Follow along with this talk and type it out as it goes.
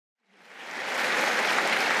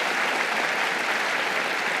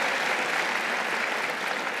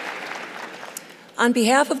On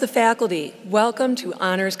behalf of the faculty, welcome to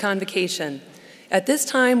Honors Convocation. At this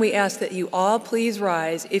time, we ask that you all please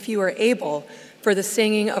rise, if you are able, for the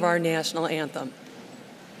singing of our national anthem.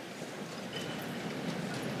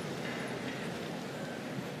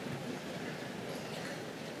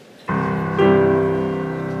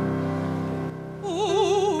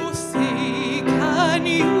 Oh, see, can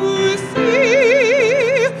you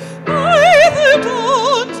see by the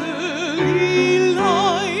dawn's early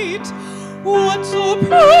light what so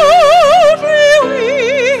proudly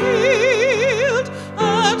we hailed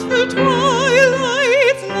at the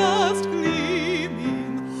twilight's last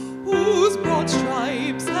gleaming, whose broad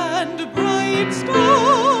stripes and bright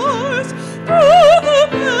stars through the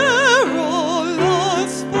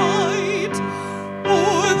perilous fight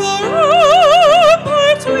o'er the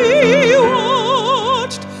ramparts we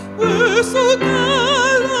watched were so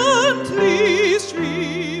gallantly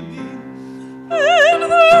streaming, and the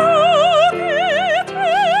rocket the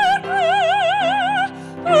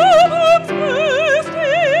bombs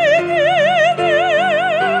bursting in air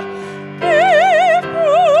gave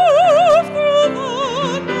proof through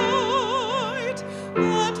the night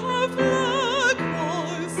that our flag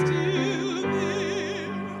was still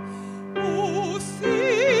there. Oh,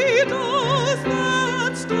 see, does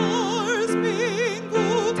that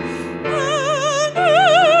star-spangled banner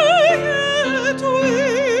yet wave o'er the land of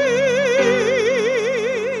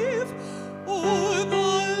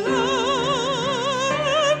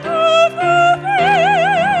the fair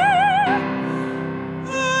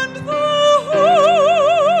and the home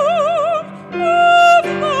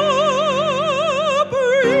of the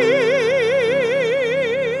brave?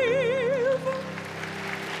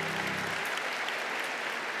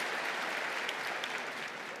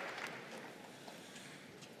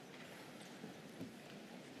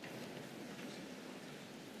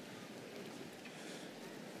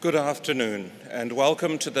 Good afternoon, and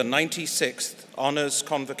welcome to the 96th Honors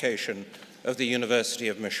Convocation of the University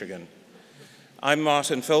of Michigan. I'm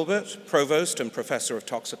Martin Filbert, Provost and Professor of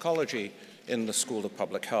Toxicology in the School of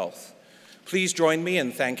Public Health. Please join me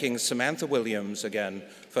in thanking Samantha Williams again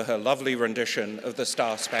for her lovely rendition of the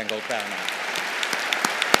Star-Spangled Banner.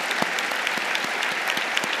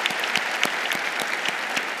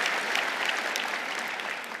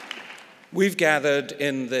 We've gathered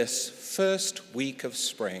in this first week of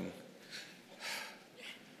spring,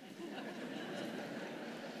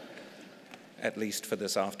 at least for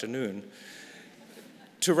this afternoon,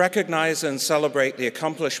 to recognize and celebrate the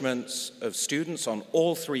accomplishments of students on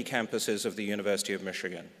all three campuses of the University of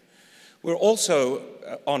Michigan. We're also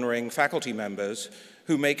honoring faculty members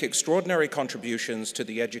who make extraordinary contributions to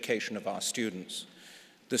the education of our students.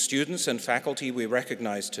 The students and faculty we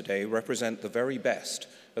recognize today represent the very best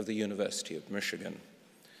of the University of Michigan.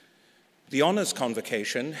 The Honors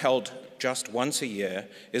Convocation, held just once a year,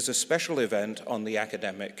 is a special event on the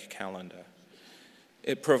academic calendar.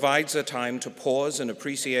 It provides a time to pause and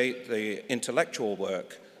appreciate the intellectual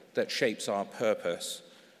work that shapes our purpose,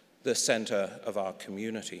 the center of our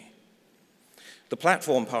community. The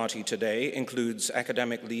platform party today includes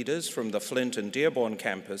academic leaders from the Flint and Dearborn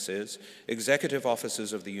campuses, executive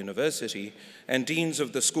officers of the university, and deans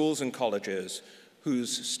of the schools and colleges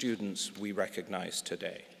whose students we recognize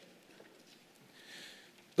today.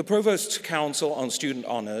 The Provost's Council on Student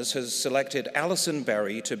Honors has selected Allison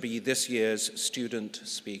Berry to be this year's student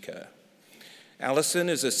speaker. Allison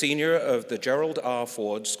is a senior of the Gerald R.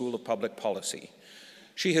 Ford School of Public Policy.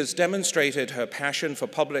 She has demonstrated her passion for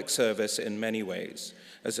public service in many ways.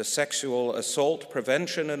 As a sexual assault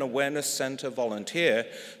prevention and awareness center volunteer,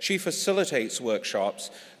 she facilitates workshops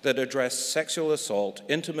that address sexual assault,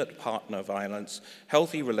 intimate partner violence,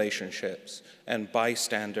 healthy relationships, and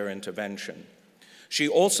bystander intervention. She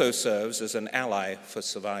also serves as an ally for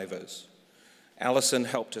survivors. Allison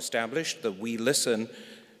helped establish and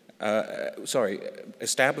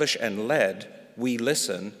led We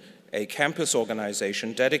Listen, a campus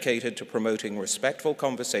organization dedicated to promoting respectful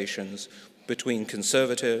conversations between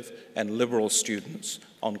conservative and liberal students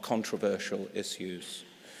on controversial issues.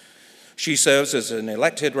 She serves as an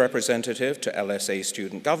elected representative to LSA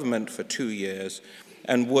student government for 2 years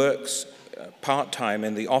and works part-time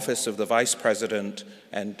in the office of the Vice President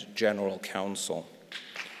and General Counsel.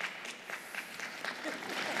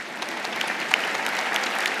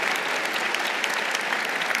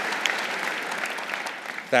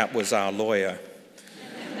 That was our lawyer.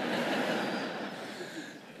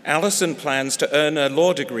 Allison plans to earn a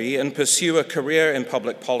law degree and pursue a career in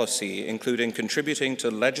public policy, including contributing to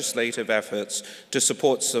legislative efforts to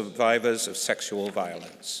support survivors of sexual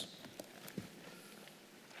violence.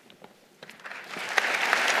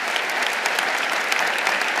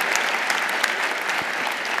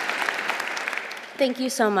 Thank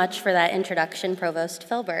you so much for that introduction, Provost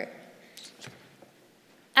Filbert.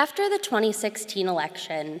 After the 2016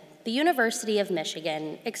 election, the University of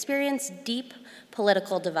Michigan experienced deep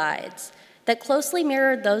political divides that closely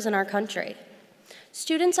mirrored those in our country.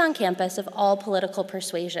 Students on campus of all political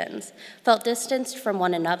persuasions felt distanced from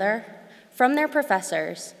one another, from their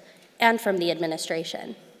professors, and from the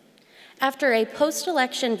administration. After a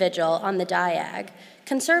post-election vigil on the Diag,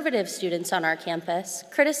 conservative students on our campus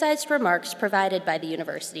criticized remarks provided by the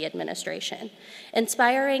university administration,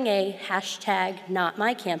 inspiring a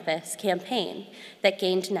 #NotMyCampus campaign that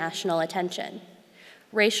gained national attention.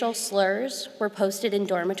 Racial slurs were posted in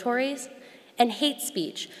dormitories, and hate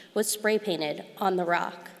speech was spray painted on the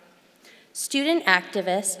rock. Student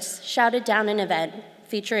activists shouted down an event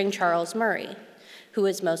featuring Charles Murray, who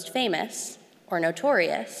is most famous, or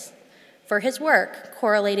notorious, for his work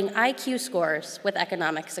correlating IQ scores with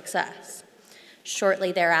economic success.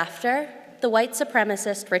 Shortly thereafter, the white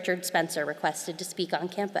supremacist Richard Spencer requested to speak on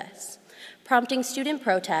campus, prompting student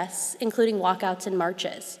protests, including walkouts and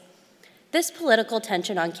marches. This political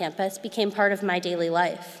tension on campus became part of my daily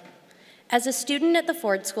life. As a student at the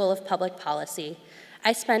Ford School of Public Policy,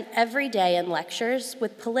 I spent every day in lectures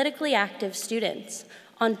with politically active students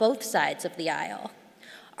on both sides of the aisle.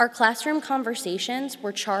 Our classroom conversations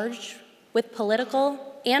were charged with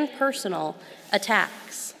political and personal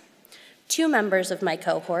attacks. 2 members of my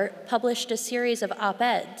cohort published a series of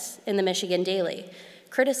op-eds in the Michigan Daily,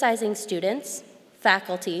 criticizing students,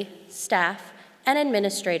 faculty, staff, and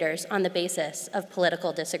administrators on the basis of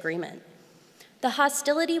political disagreement. The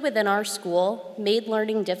hostility within our school made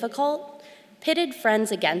learning difficult, pitted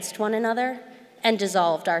friends against one another, and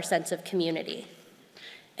dissolved our sense of community.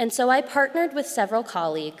 And so I partnered with several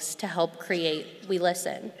colleagues to help create We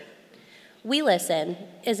Listen. We Listen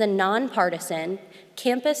is a nonpartisan,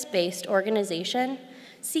 campus-based organization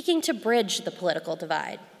seeking to bridge the political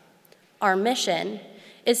divide. Our mission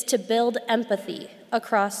is to build empathy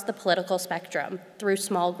across the political spectrum through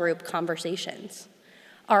small group conversations.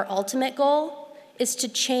 Our ultimate goal is to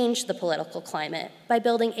change the political climate by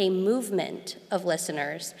building a movement of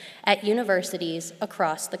listeners at universities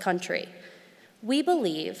across the country. We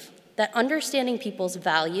believe that understanding people's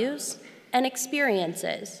values and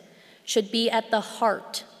experiences should be at the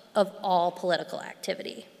heart of all political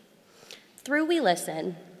activity. Through We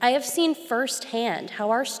Listen, I have seen firsthand how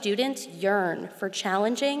our students yearn for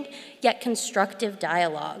challenging yet constructive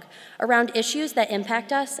dialogue around issues that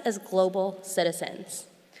impact us as global citizens.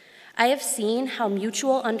 I have seen how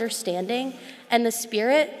mutual understanding and the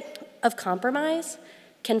spirit of compromise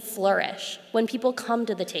can flourish when people come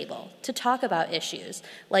to the table to talk about issues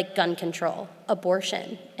like gun control,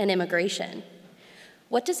 abortion, and immigration.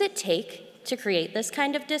 What does it take to create this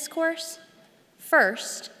kind of discourse?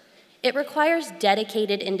 First, it requires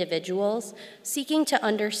dedicated individuals seeking to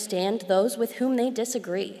understand those with whom they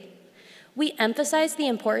disagree. We emphasize the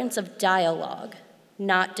importance of dialogue,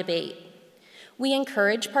 not debate. We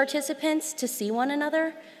encourage participants to see one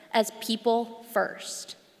another as people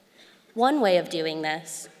first. One way of doing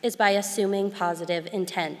this is by assuming positive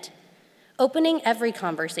intent, opening every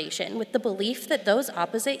conversation with the belief that those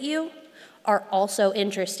opposite you are also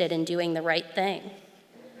interested in doing the right thing.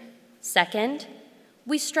 Second,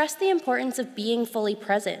 we stress the importance of being fully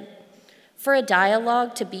present. For a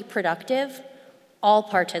dialogue to be productive, all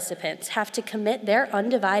participants have to commit their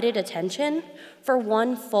undivided attention for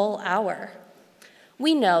 1 full hour.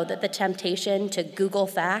 We know that the temptation to Google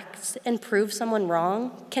facts and prove someone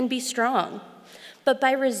wrong can be strong, but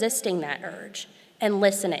by resisting that urge and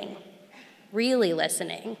listening, really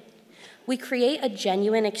listening, we create a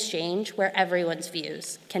genuine exchange where everyone's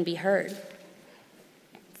views can be heard.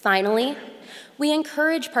 Finally, we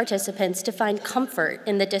encourage participants to find comfort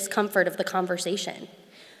in the discomfort of the conversation.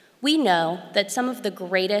 We know that some of the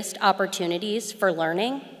greatest opportunities for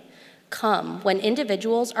learning come when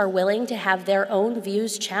individuals are willing to have their own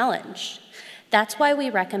views challenged. That's why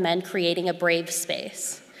we recommend creating a brave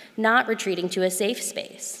space, not retreating to a safe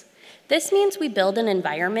space. This means we build an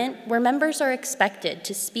environment where members are expected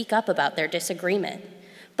to speak up about their disagreement,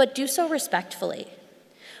 but do so respectfully.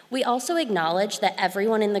 We also acknowledge that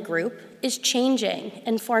everyone in the group is changing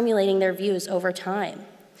and formulating their views over time.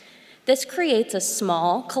 This creates a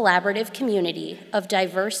small, collaborative community of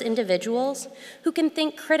diverse individuals who can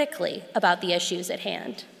think critically about the issues at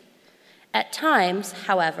hand. At times,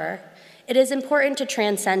 however, it is important to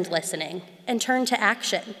transcend listening and turn to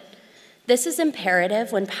action. This is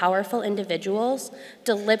imperative when powerful individuals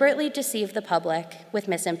deliberately deceive the public with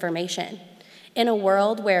misinformation. In a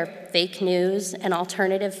world where fake news and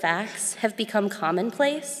alternative facts have become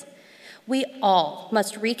commonplace, we all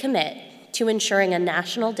must recommit to ensuring a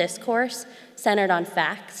national discourse centered on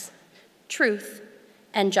facts, truth,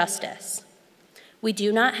 and justice. We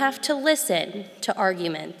do not have to listen to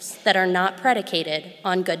arguments that are not predicated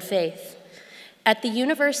on good faith. At the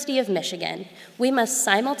University of Michigan, we must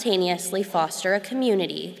simultaneously foster a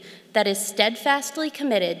community that is steadfastly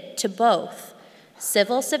committed to both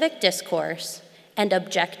civil civic discourse and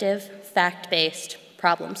objective, fact-based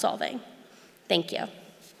problem solving. Thank you.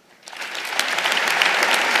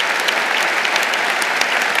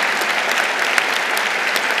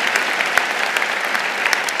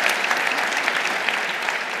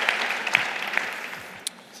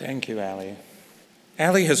 Thank you, Allie.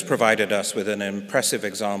 Allie has provided us with an impressive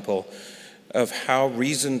example of how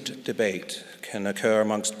reasoned debate can occur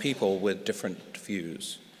amongst people with different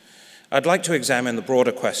views. I'd like to examine the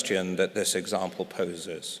broader question that this example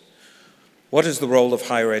poses. What is the role of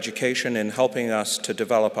higher education in helping us to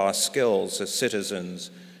develop our skills as citizens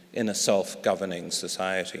in a self-governing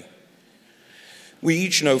society? We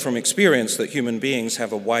each know from experience that human beings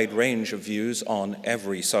have a wide range of views on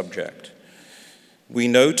every subject. We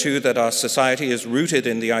know, too, that our society is rooted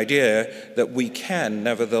in the idea that we can,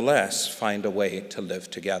 nevertheless, find a way to live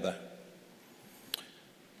together.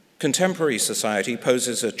 Contemporary society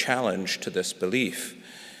poses a challenge to this belief.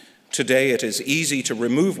 Today, it is easy to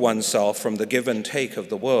remove oneself from the give and take of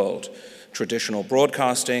the world. Traditional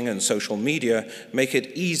broadcasting and social media make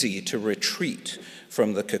it easy to retreat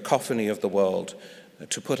from the cacophony of the world,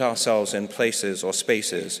 to put ourselves in places or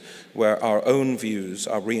spaces where our own views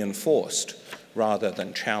are reinforced rather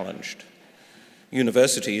than challenged.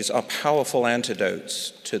 Universities are powerful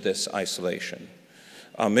antidotes to this isolation.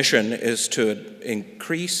 Our mission is to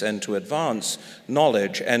increase and to advance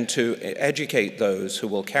knowledge and to educate those who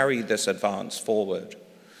will carry this advance forward.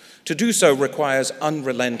 To do so requires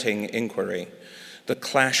unrelenting inquiry, the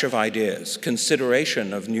clash of ideas,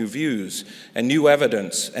 consideration of new views and new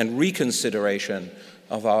evidence, and reconsideration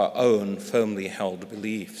of our own firmly held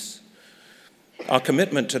beliefs. Our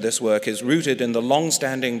commitment to this work is rooted in the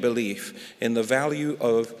long-standing belief in the value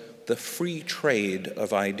of the free trade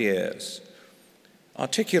of ideas,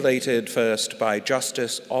 articulated first by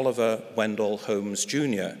Justice Oliver Wendell Holmes,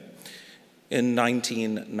 Jr. in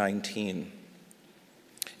 1919.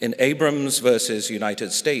 In Abrams versus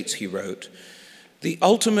United States, he wrote, "The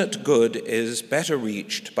ultimate good is better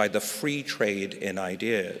reached by the free trade in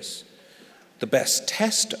ideas. The best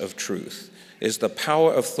test of truth is the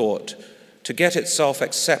power of thought to get itself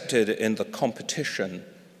accepted in the competition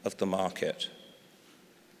of the market."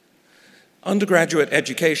 Undergraduate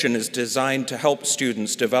education is designed to help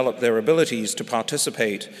students develop their abilities to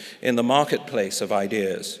participate in the marketplace of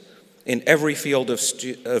ideas. In every field of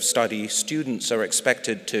study, students are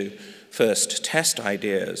expected to first test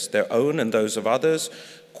ideas, their own and those of others,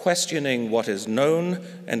 questioning what is known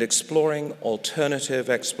and exploring alternative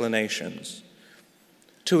explanations,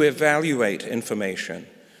 to evaluate information,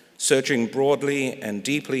 searching broadly and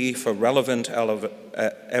deeply for relevant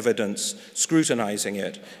evidence, scrutinizing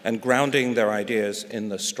it, and grounding their ideas in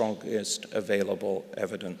the strongest available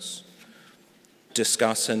evidence.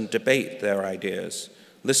 Discuss and debate their ideas,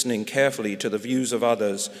 listening carefully to the views of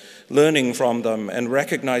others, learning from them, and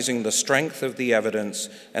recognizing the strength of the evidence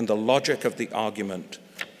and the logic of the argument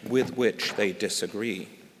with which they disagree.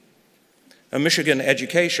 A Michigan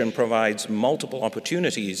education provides multiple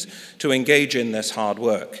opportunities to engage in this hard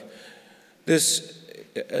work.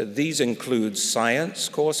 These include science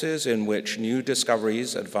courses in which new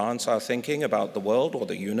discoveries advance our thinking about the world or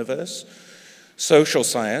the universe, social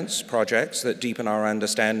science projects that deepen our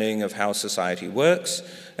understanding of how society works,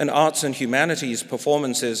 and arts and humanities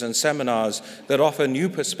performances and seminars that offer new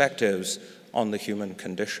perspectives on the human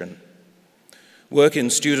condition. Work in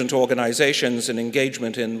student organizations and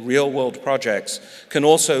engagement in real-world projects can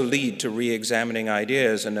also lead to re-examining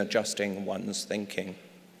ideas and adjusting one's thinking.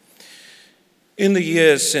 In the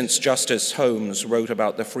years since Justice Holmes wrote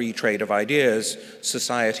about the free trade of ideas,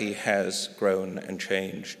 society has grown and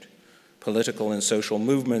changed. Political and social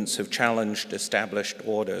movements have challenged established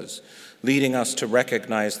orders, leading us to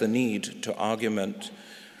recognize the need to argument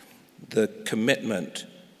the commitment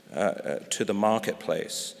to the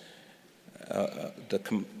marketplace,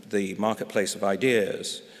 the marketplace of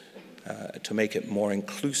ideas, to make it more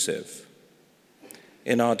inclusive.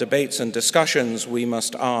 In our debates and discussions, we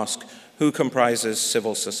must ask who comprises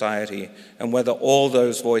civil society and whether all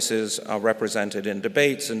those voices are represented in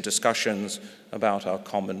debates and discussions about our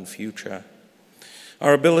common future.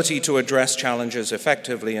 Our ability to address challenges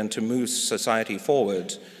effectively and to move society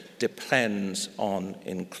forward depends on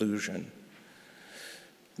inclusion.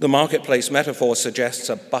 The marketplace metaphor suggests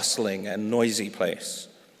a bustling and noisy place.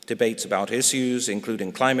 Debates about issues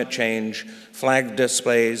including climate change, flag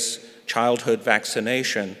displays, childhood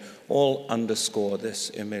vaccination, all underscore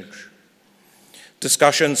this image.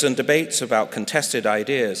 Discussions and debates about contested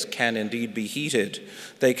ideas can indeed be heated.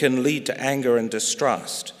 They can lead to anger and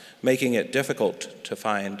distrust, making it difficult to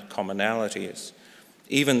find commonalities.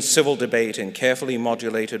 Even civil debate in carefully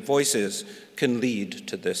modulated voices can lead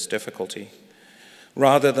to this difficulty.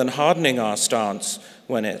 Rather than hardening our stance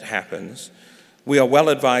when it happens, we are well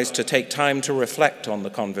advised to take time to reflect on the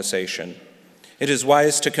conversation. It is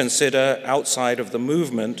wise to consider, outside of the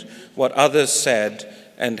movement, what others said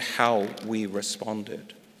and how we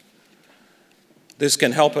responded. This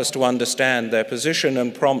can help us to understand their position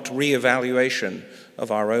and prompt re-evaluation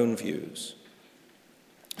of our own views.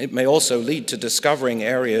 It may also lead to discovering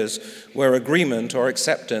areas where agreement or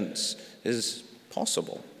acceptance is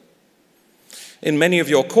possible. In many of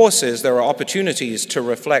your courses, there are opportunities to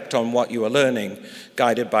reflect on what you are learning.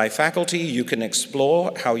 Guided by faculty, you can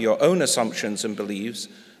explore how your own assumptions and beliefs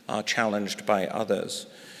are challenged by others.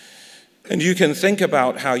 And you can think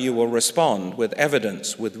about how you will respond with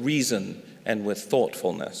evidence, with reason, and with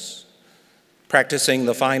thoughtfulness. Practicing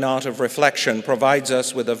the fine art of reflection provides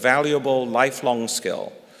us with a valuable lifelong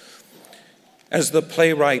skill. As the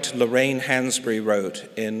playwright Lorraine Hansberry wrote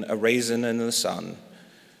in A Raisin in the Sun,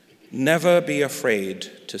 never be afraid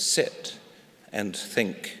to sit and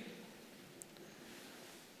think.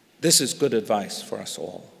 This is good advice for us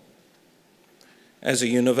all. As a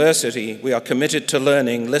university, we are committed to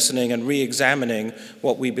learning, listening, and re-examining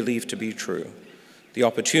what we believe to be true. The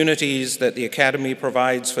opportunities that the Academy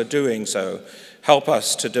provides for doing so help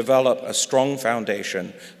us to develop a strong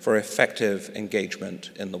foundation for effective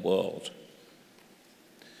engagement in the world.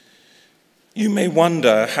 You may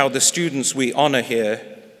wonder how the students we honor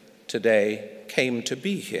here today came to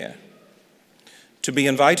be here. To be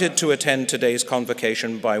invited to attend today's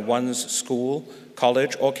convocation by one's school,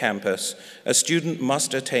 college, or campus, a student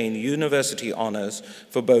must attain university honors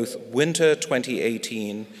for both winter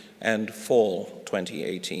 2018 and fall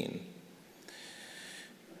 2018.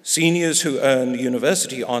 Seniors who earn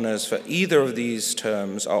university honors for either of these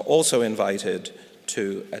terms are also invited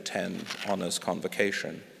to attend honors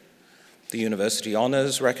convocation. The University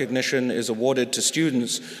Honors recognition is awarded to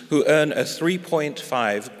students who earn a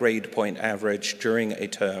 3.5 grade point average during a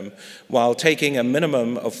term while taking a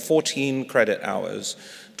minimum of 14 credit hours,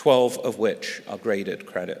 12 of which are graded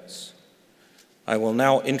credits. I will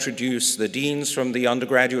now introduce the deans from the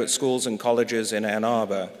undergraduate schools and colleges in Ann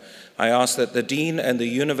Arbor. I ask that the dean and the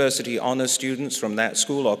University Honors students from that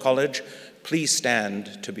school or college please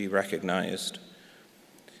stand to be recognized.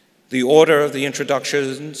 The order of the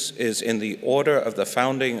introductions is in the order of the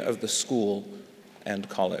founding of the school and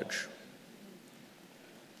college.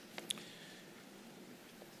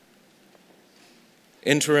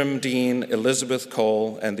 Interim Dean Elizabeth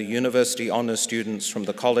Cole and the University Honors students from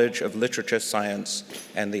the College of Literature, Science,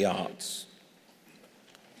 and the Arts.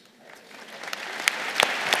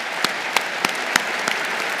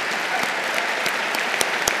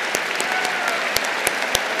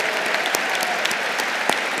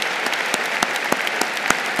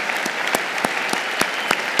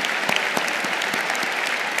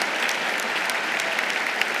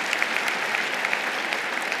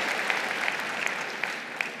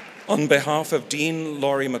 On behalf of Dean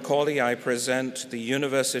Laurie Macaulay, I present the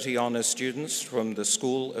University Honors students from the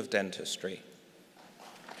School of Dentistry.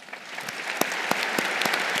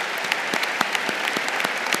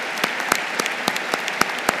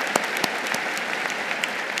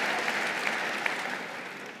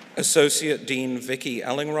 Associate Dean Vicki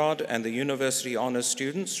Ellingrod and the University Honors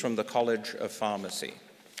students from the College of Pharmacy.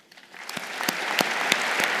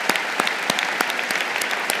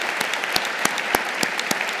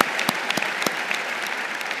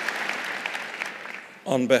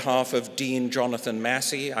 On behalf of Dean Jonathan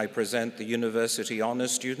Massey, I present the University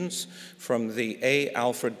Honors students from the A.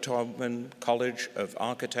 Alfred Taubman College of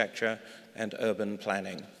Architecture and Urban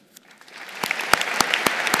Planning.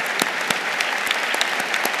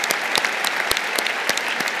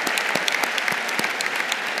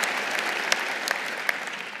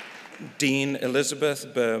 Dean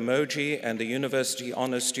Elizabeth Bermoji and the University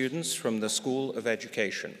Honors students from the School of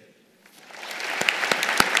Education.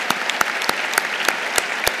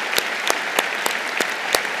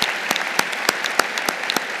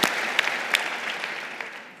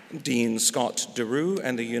 Dean Scott DeRue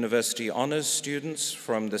and the University Honors students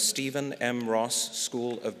from the Stephen M. Ross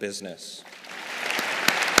School of Business.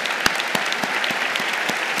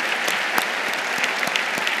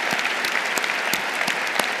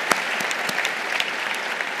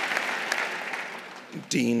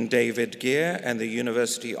 Dean David Gear and the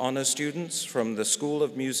University Honor Students from the School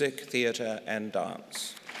of Music, Theatre, and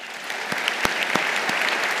Dance.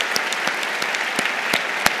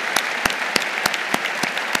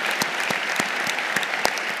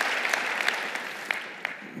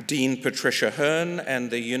 Dean Patricia Hearn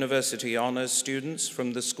and the University Honors Students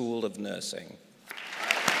from the School of Nursing.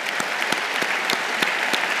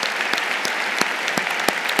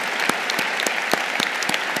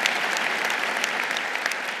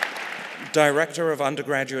 Director of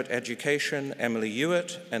Undergraduate Education, Emily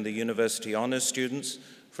Hewitt, and the University Honors Students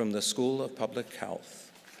from the School of Public Health.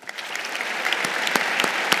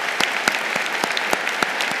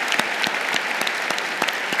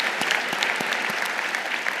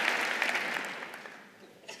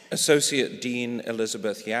 Associate Dean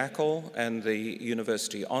Elizabeth Yackel and the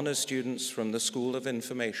University Honors Students from the School of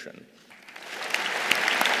Information.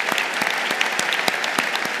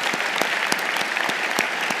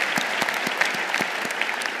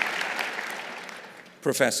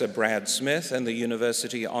 Professor Brad Smith and the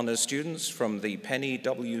University Honors Students from the Penny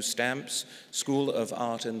W. Stamps School of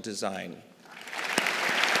Art and Design.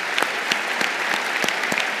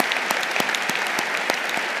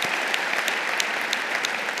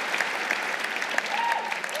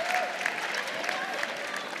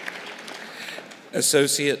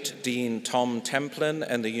 Associate Dean Tom Templin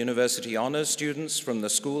and the University Honors Students from the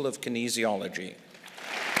School of Kinesiology.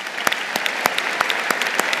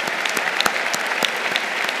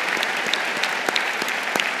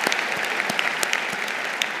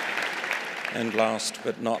 And last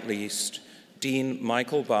but not least, Dean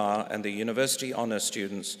Michael Barr and the University Honors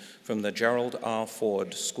Students from the Gerald R.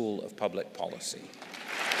 Ford School of Public Policy.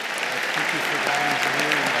 Thank you for that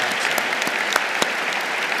engineering answer.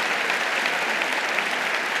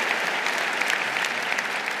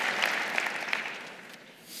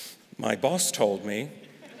 My boss told me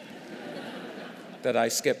that I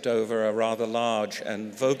skipped over a rather large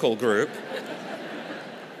and vocal group.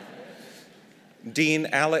 Dean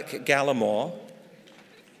Alec Gallimore,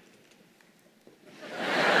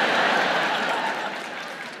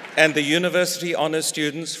 and the University Honors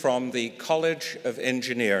Students from the College of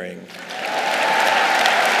Engineering.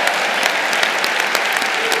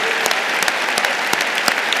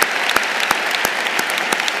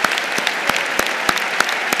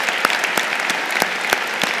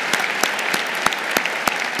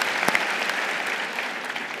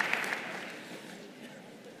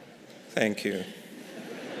 Thank you.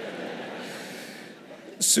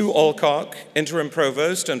 Sue Alcock, Interim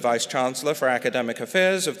Provost and Vice Chancellor for Academic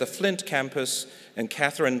Affairs of the Flint campus, and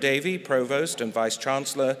Catherine Davey, Provost and Vice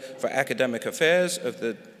Chancellor for Academic Affairs of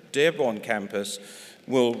the Dearborn campus,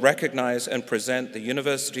 will recognize and present the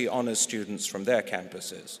University Honors students from their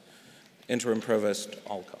campuses. Interim Provost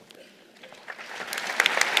Alcock.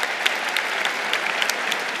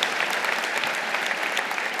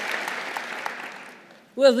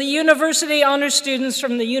 Will the University Honors students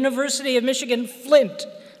from the University of Michigan Flint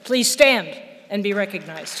please stand and be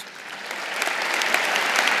recognized?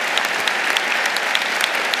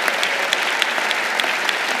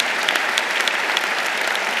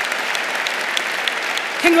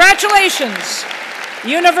 Congratulations!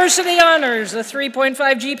 University Honors, a 3.5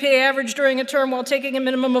 GPA average during a term while taking a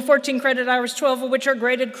minimum of 14 credit hours, 12 of which are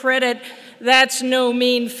graded credit. That's no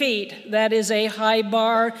mean feat. That is a high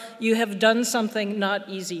bar. You have done something not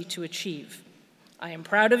easy to achieve. I am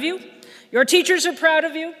proud of you. Your teachers are proud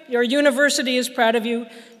of you. Your university is proud of you.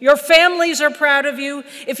 Your families are proud of you.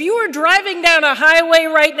 If you were driving down a highway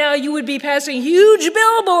right now, you would be passing huge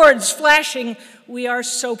billboards flashing, "We are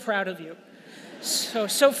so proud of you."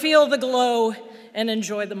 So feel the glow and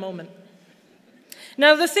enjoy the moment.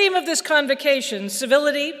 Now, the theme of this convocation,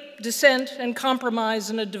 civility, dissent, and compromise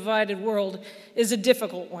in a divided world, is a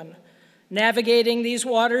difficult one. Navigating these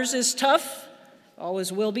waters is tough,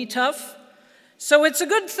 always will be tough. So it's a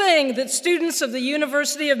good thing that students of the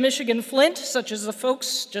University of Michigan Flint, such as the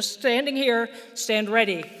folks just standing here, stand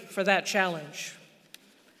ready for that challenge.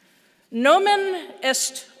 Nomen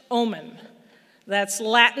est omen. That's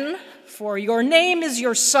Latin for your name is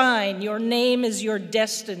your sign, your name is your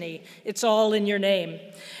destiny. It's all in your name.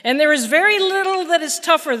 And there is very little that is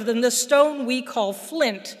tougher than the stone we call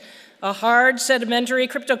flint, a hard, sedimentary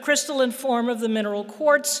cryptocrystalline form of the mineral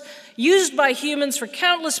quartz used by humans for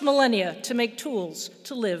countless millennia to make tools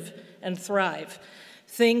to live and thrive.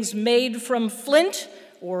 Things made from flint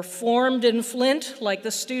or formed in flint, like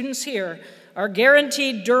the students here, are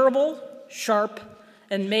guaranteed durable, sharp,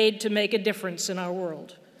 and made to make a difference in our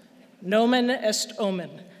world. Nomen est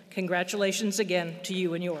omen. Congratulations again to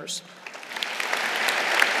you and yours.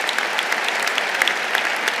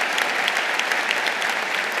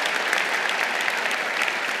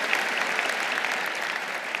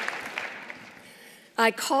 I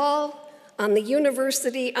call on the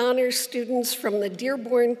University Honors students from the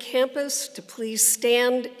Dearborn campus to please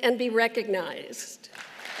stand and be recognized.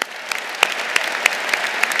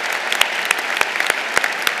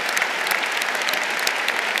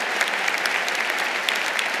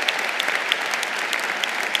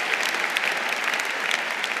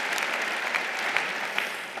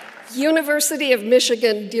 University of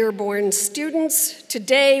Michigan Dearborn students,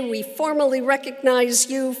 today we formally recognize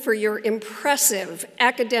you for your impressive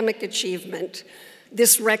academic achievement.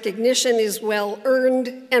 This recognition is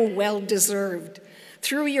well-earned and well-deserved.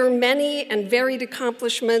 Through your many and varied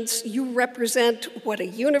accomplishments, you represent what a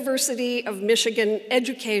University of Michigan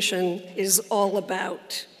education is all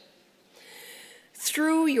about.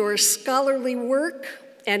 Through your scholarly work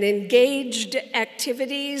and engaged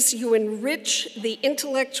activities, you enrich the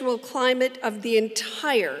intellectual climate of the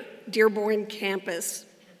entire Dearborn campus.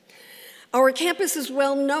 Our campus is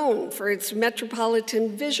well known for its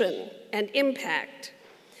metropolitan vision and impact.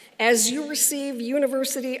 As you receive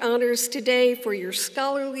university honors today for your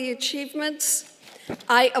scholarly achievements,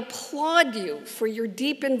 I applaud you for your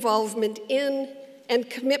deep involvement in and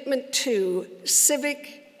commitment to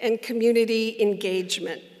civic and community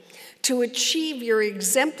engagement. To achieve your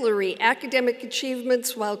exemplary academic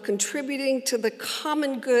achievements while contributing to the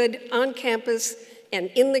common good on campus and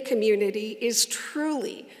in the community is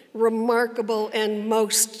truly remarkable and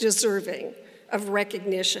most deserving of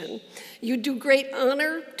recognition. You do great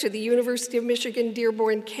honor to the University of Michigan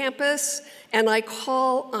Dearborn campus, and I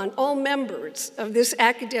call on all members of this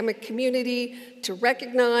academic community to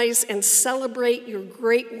recognize and celebrate your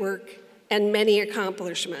great work and many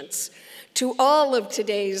accomplishments. To all of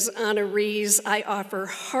today's honorees, I offer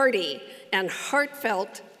hearty and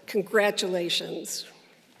heartfelt congratulations.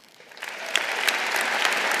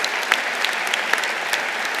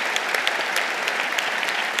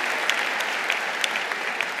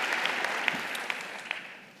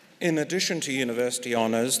 In addition to university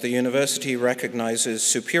honors, the university recognizes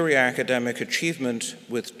superior academic achievement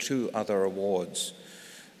with 2 other awards.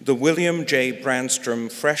 The William J.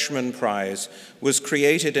 Brandstrom Freshman Prize was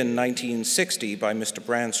created in 1960 by Mr.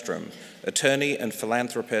 Brandstrom, attorney and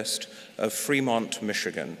philanthropist of Fremont,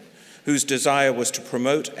 Michigan, whose desire was to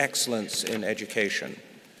promote excellence in education.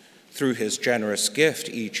 Through his generous gift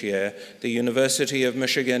each year, the University of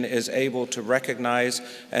Michigan is able to recognize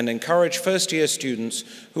and encourage first-year students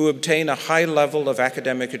who obtain a high level of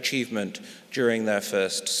academic achievement during their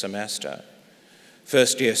first semester.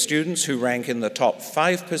 First-year students who rank in the top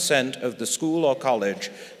 5% of the school or college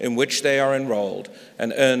in which they are enrolled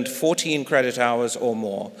and earned 14 credit hours or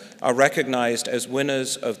more are recognized as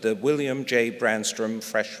winners of the William J. Brandstrom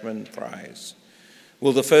Freshman Prize.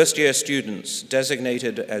 Will the first-year students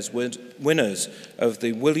designated as winners of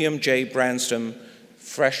the William J. Brandstrom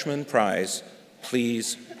Freshman Prize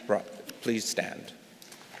please stand?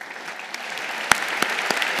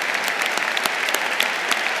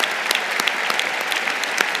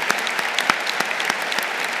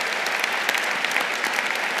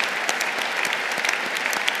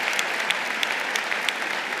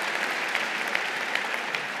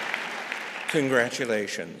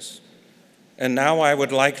 Congratulations. And now I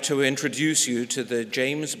would like to introduce you to the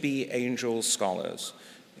James B. Angel Scholars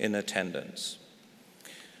in attendance.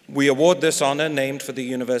 We award this honor, named for the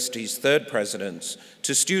university's 3rd presidents,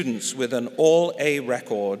 to students with an all-A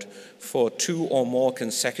record for 2 or more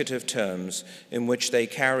consecutive terms in which they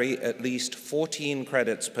carry at least 14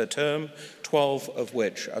 credits per term, 12 of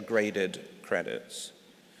which are graded credits.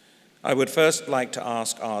 I would first like to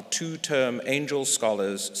ask our 2-term Angel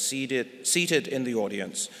Scholars seated in the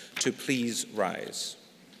audience to please rise.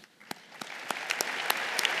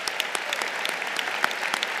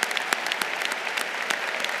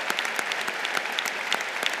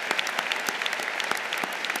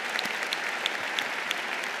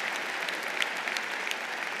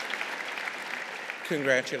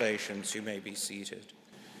 Congratulations, you may be seated.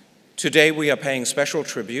 Today we are paying special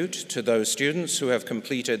tribute to those students who have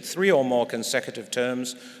completed 3 or more consecutive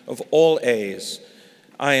terms of all A's.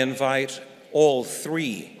 I invite all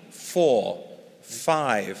 3, 4,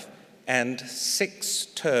 5, and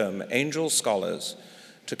 6-term Angel Scholars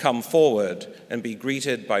to come forward and be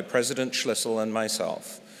greeted by President Schlissel and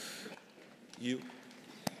myself.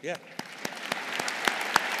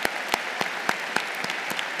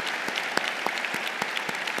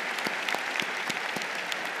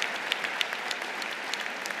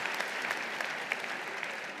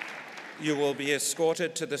 You will be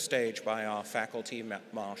escorted to the stage by our faculty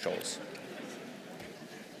marshals.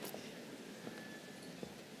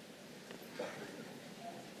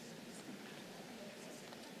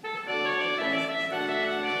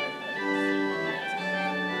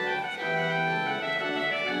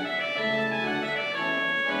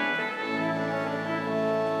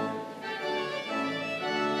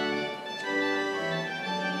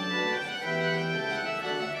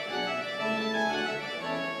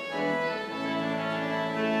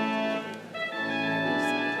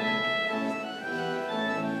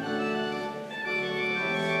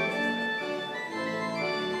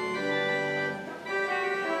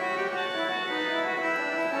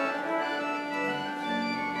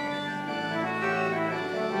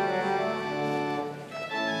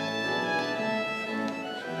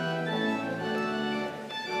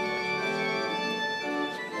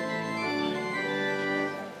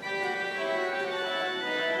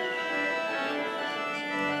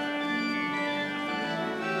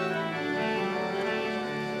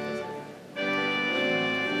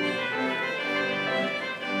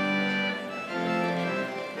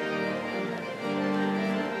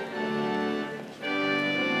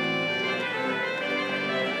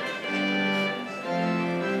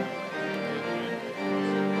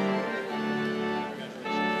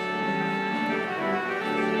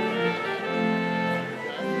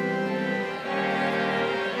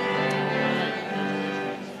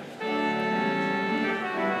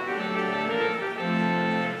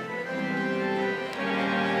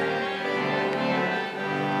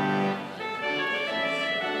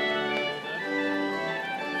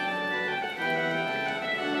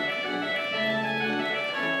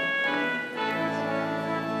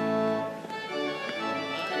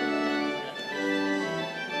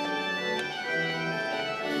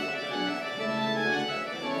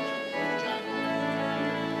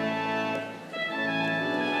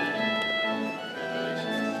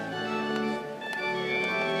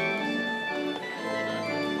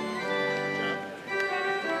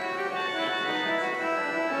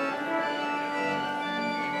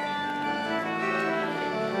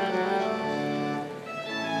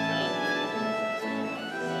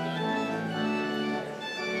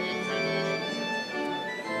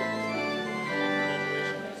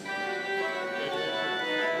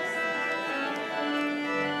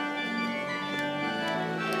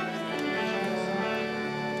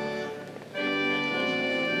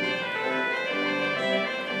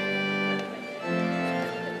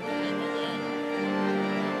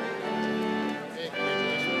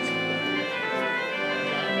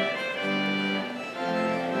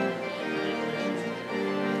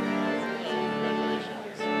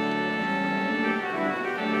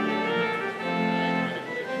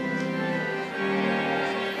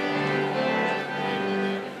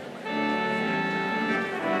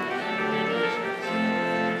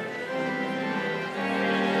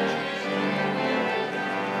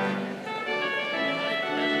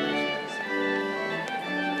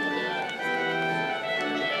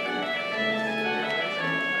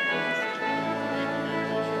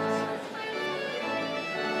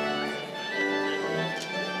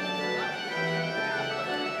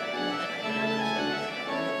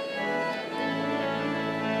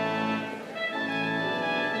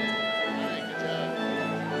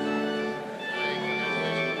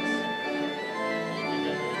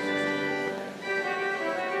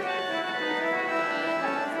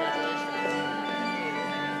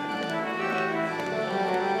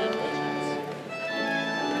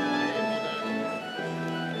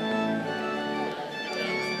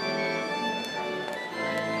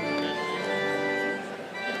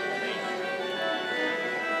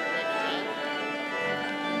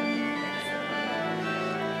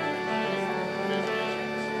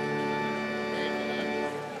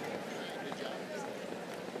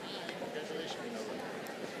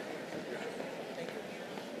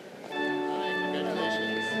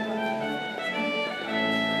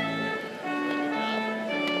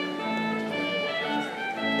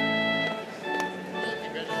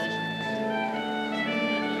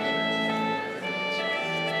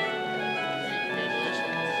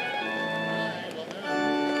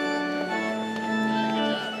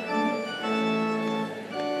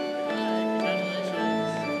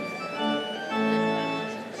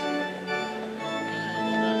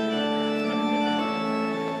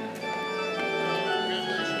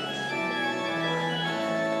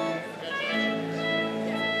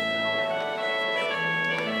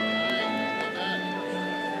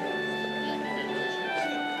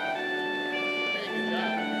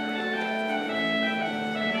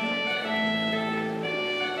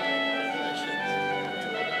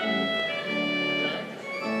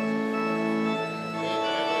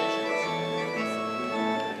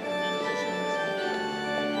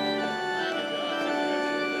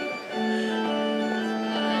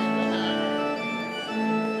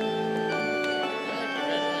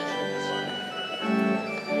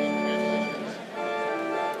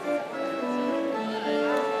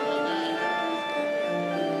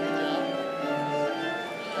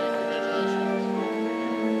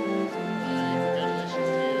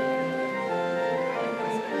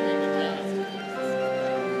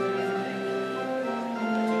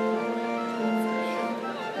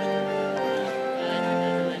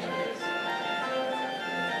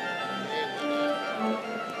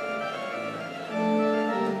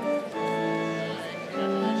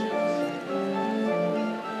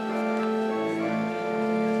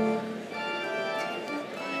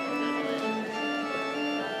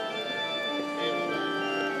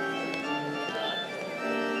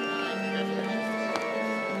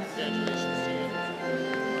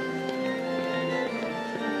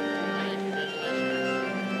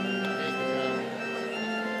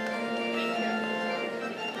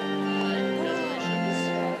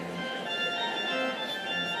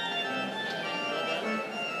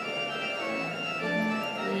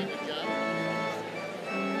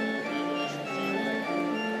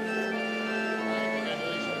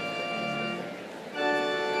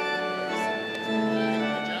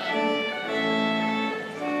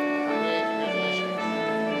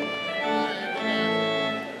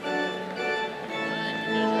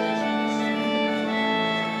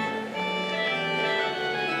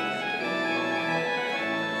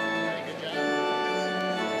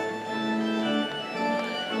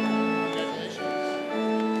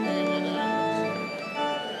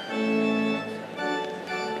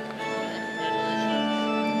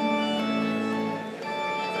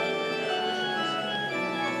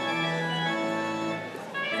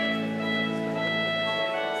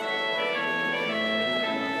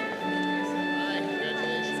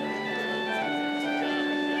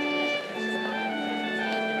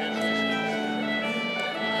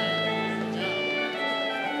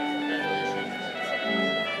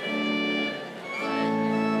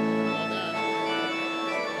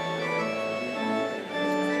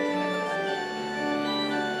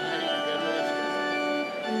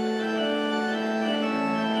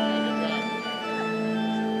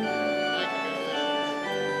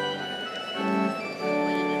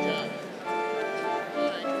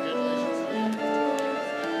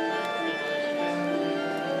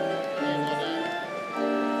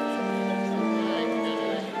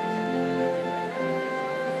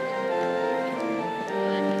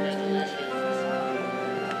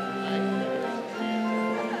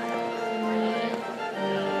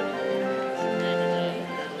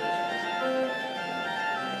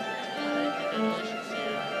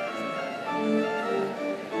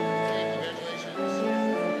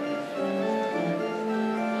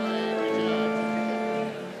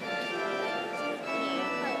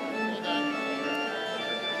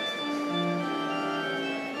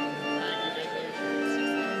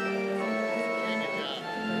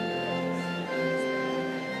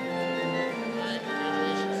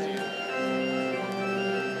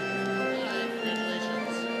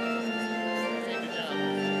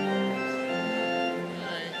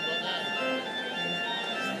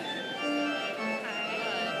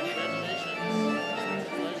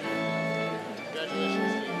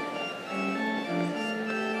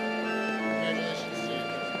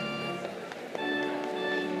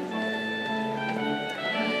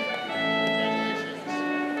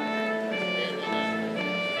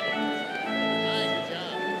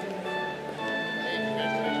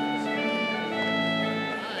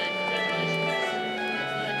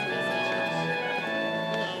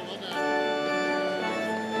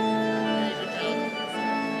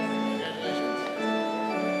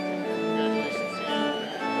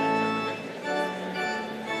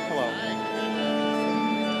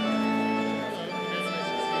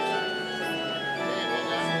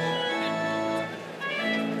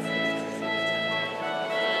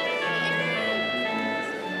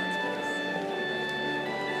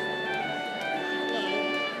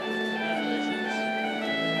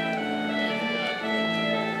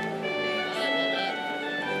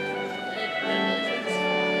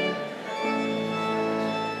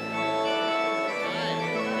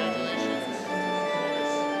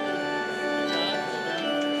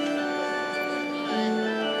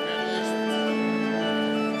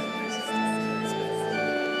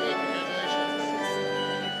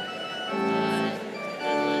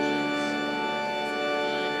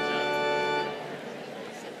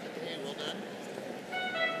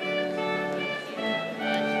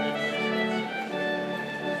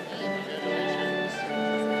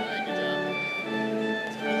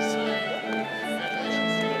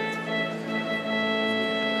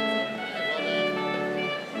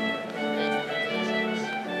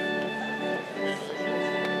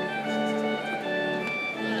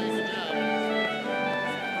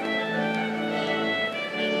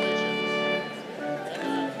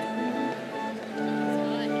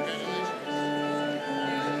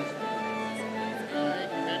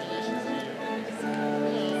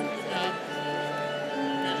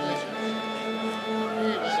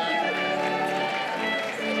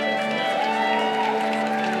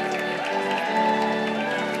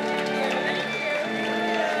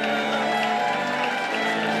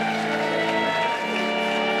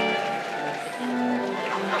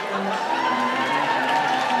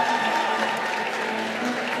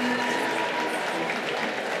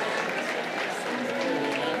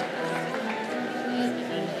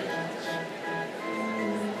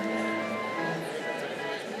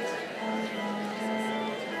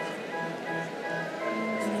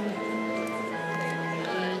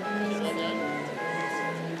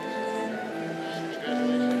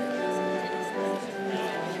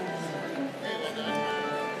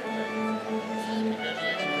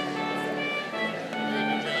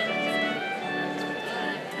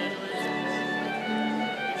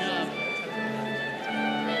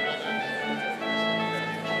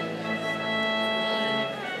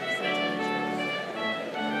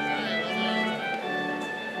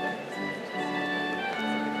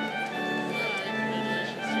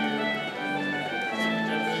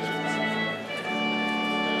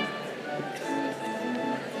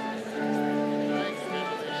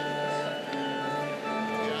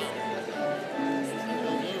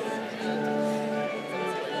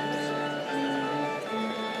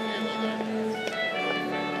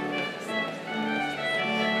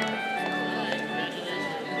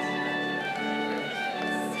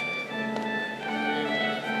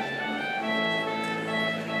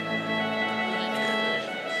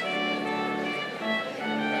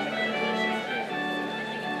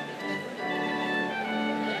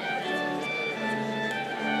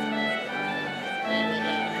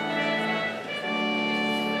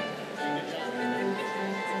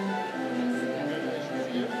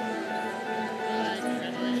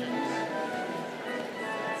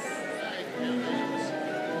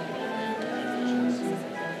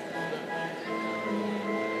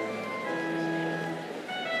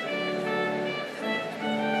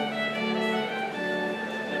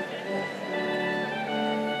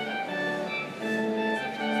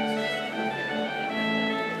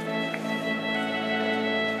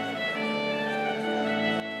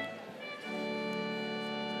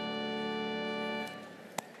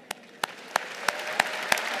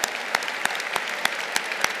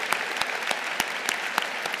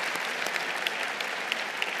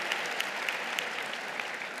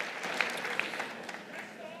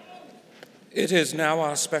 It is now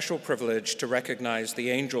our special privilege to recognize the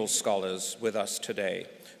Angel Scholars with us today,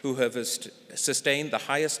 who have sustained the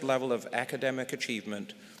highest level of academic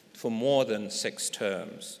achievement for more than 6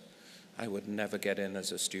 terms. I would never get in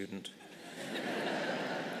as a student.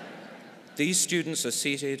 These students are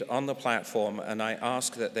seated on the platform, and I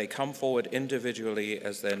ask that they come forward individually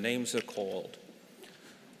as their names are called.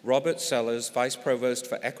 Robert Sellers, Vice Provost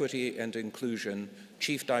for Equity and Inclusion,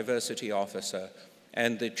 Chief Diversity Officer,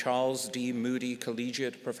 and the Charles D. Moody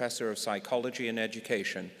Collegiate Professor of Psychology and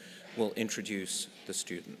Education will introduce the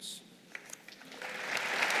students.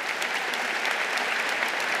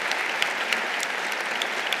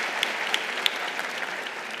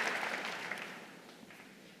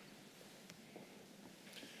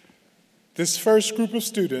 This first group of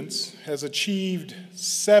students has achieved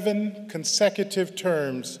 7 consecutive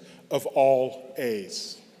terms of all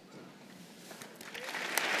A's.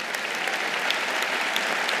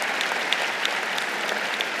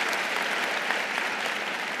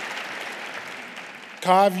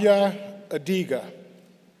 Kavya Adiga.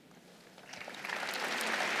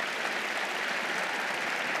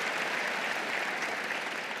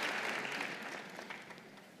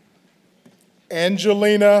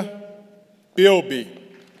 Angelina Bilby.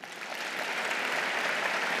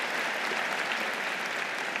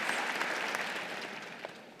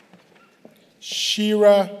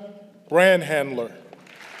 Shira Brandhandler.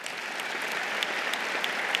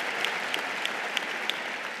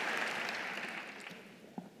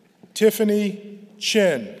 Tiffany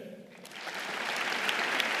Chin.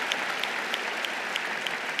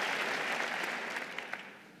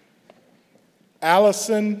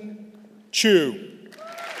 Allison Chu.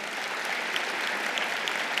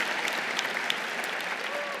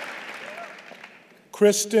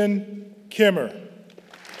 Kristen Kimmer.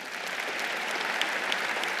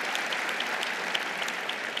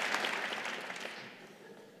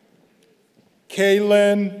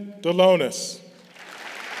 Kaylin Delonis.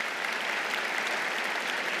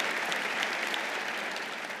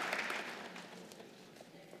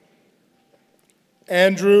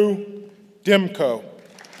 Andrew Dimko.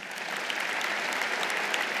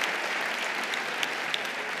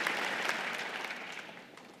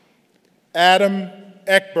 Adam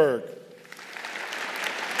Ekberg.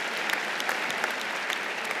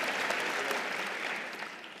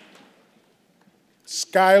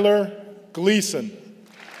 Skylar Gleason.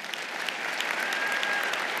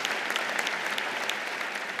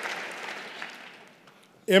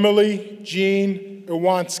 Emily Jean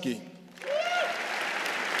Iwanski.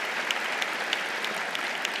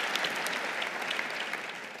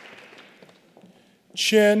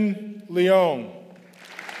 Chin Leong.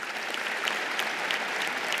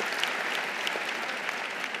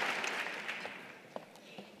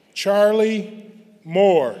 Charlie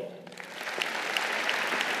Moore.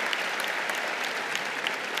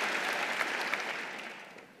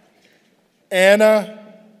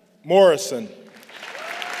 Anna Morrison.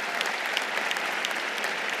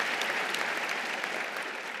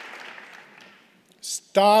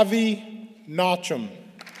 Stavi Nachum.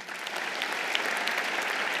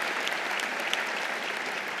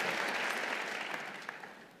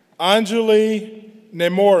 Anjali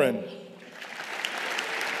Nemorin.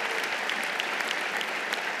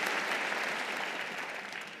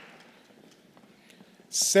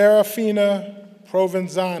 Serafina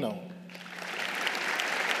Provenzano.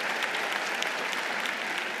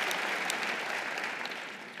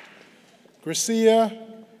 Gracia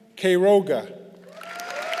Queiroga.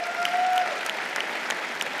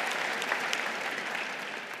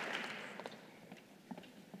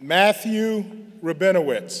 Matthew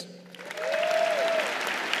Rabinowitz.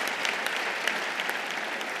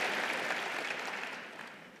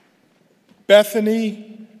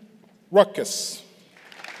 Bethany Ruckus.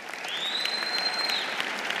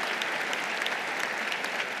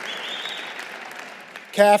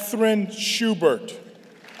 Catherine Schubert.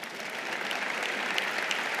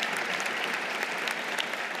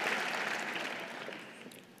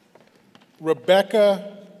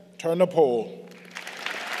 Rebecca Turnipole.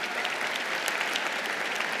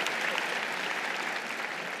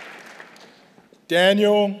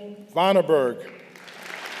 Daniel Vonneberg.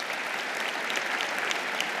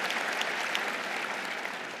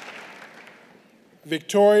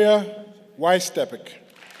 Victoria Weistepik.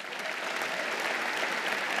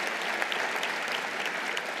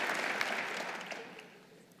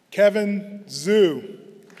 Kevin Zhu.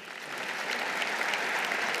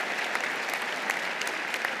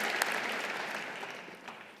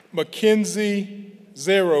 Mackenzie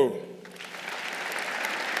Zero.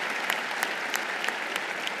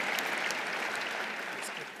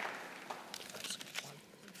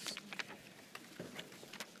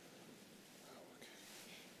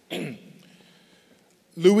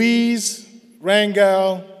 Luis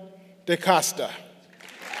Rangel de Costa.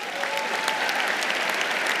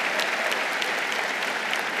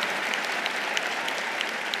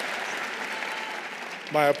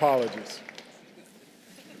 My apologies.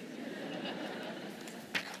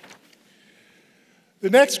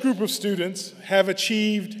 The next group of students have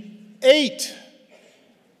achieved eight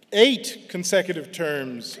consecutive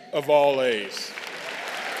terms of all A's.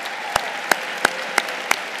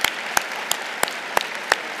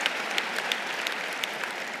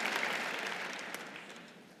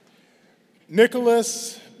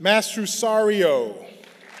 Nicholas Mastrusario.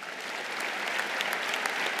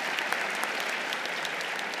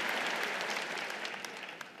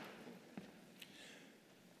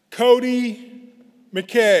 Cody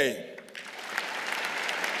McKay.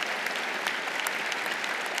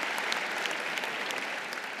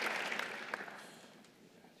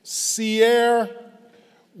 Sierre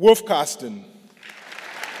Wolfkosten.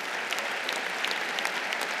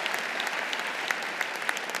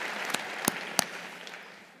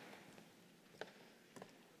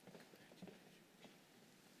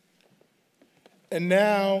 And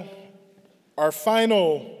now, our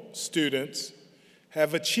final students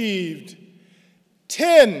have achieved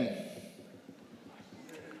 10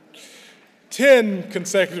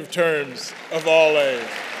 consecutive terms of all A's.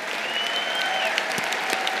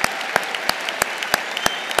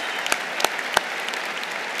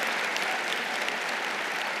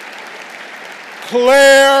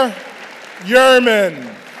 Claire Yerman.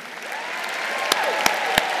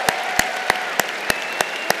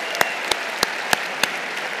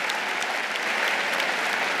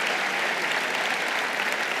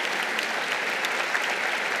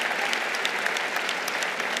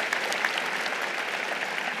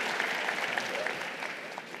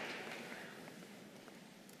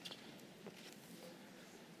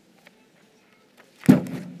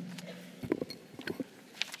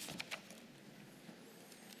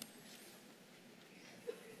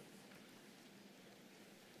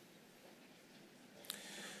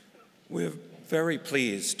 We're very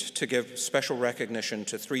pleased to give special recognition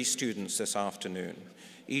to 3 students this afternoon.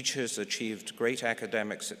 Each has achieved great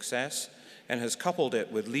academic success and has coupled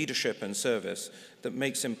it with leadership and service that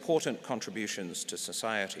makes important contributions to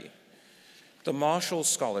society. The Marshall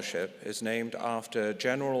Scholarship is named after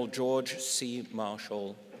General George C.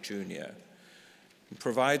 Marshall, Jr. It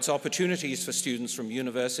provides opportunities for students from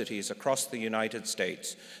universities across the United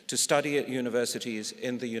States to study at universities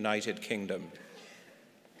in the United Kingdom.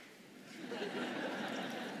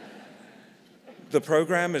 The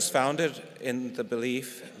program is founded in the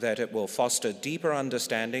belief that it will foster deeper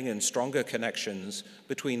understanding and stronger connections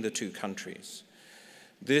between the 2 countries.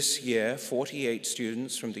 This year, 48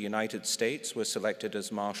 students from the United States were selected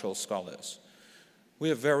as Marshall Scholars.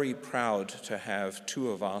 We are very proud to have 2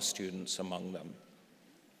 of our students among them.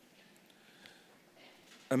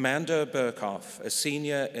 Amanda Burkhoff, a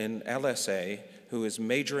senior in LSA who is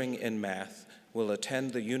majoring in math, will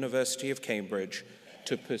attend the University of Cambridge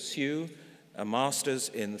to pursue a master's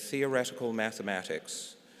in theoretical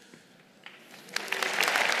mathematics.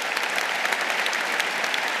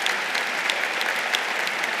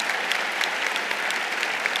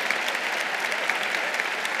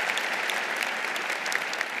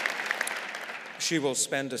 She will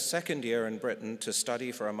spend a second year in Britain to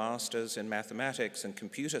study for a master's in mathematics and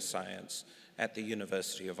computer science at the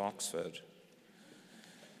University of Oxford.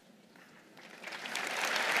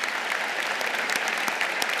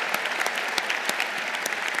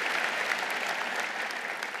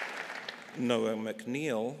 Noah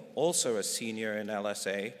McNeil, also a senior in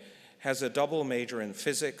LSA, has a double major in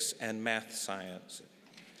physics and math science.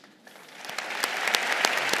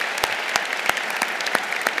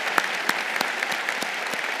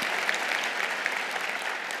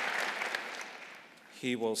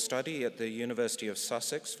 He will study at the University of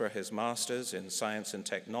Sussex for his master's in science and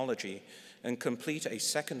technology and complete a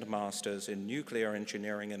second master's in nuclear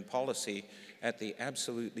engineering and policy at the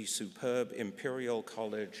absolutely superb Imperial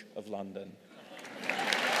College of London.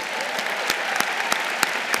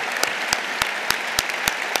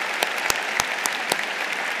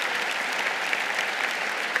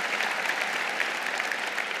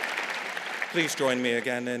 Please join me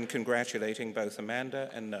again in congratulating both Amanda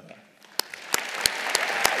and Noah.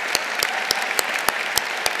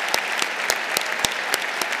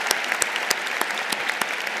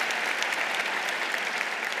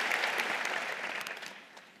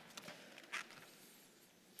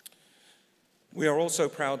 We are also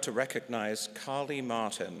proud to recognize Carly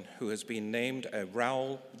Martin, who has been named a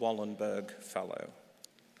Raoul Wallenberg Fellow.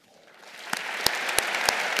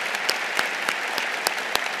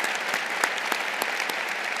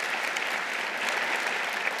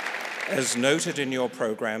 As noted in your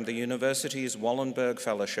program, the university's Wallenberg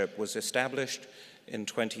Fellowship was established in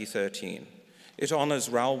 2013. It honors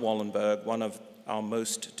Raoul Wallenberg, one of our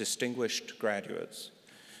most distinguished graduates.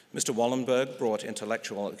 Mr. Wallenberg brought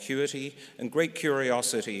intellectual acuity and great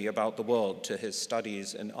curiosity about the world to his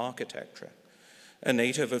studies in architecture. A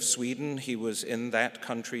native of Sweden, he was in that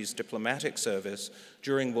country's diplomatic service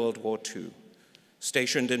during World War II.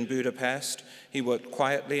 Stationed in Budapest, he worked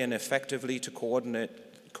quietly and effectively to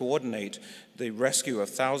coordinate the rescue of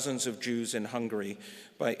thousands of Jews in Hungary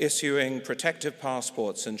by issuing protective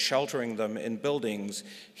passports and sheltering them in buildings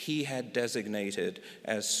he had designated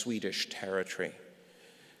as Swedish territory.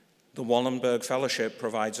 The Wallenberg Fellowship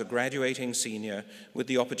provides a graduating senior with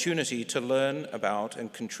the opportunity to learn about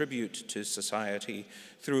and contribute to society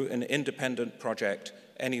through an independent project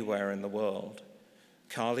anywhere in the world.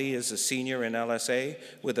 Carly is a senior in LSA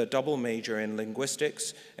with a double major in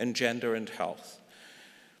linguistics and gender and health.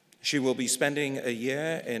 She will be spending a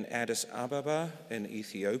year in Addis Ababa in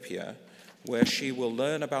Ethiopia, where she will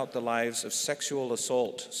learn about the lives of sexual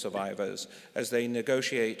assault survivors as they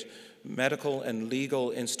negotiate medical and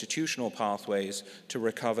legal institutional pathways to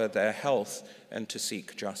recover their health and to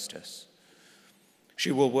seek justice.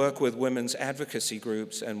 She will work with women's advocacy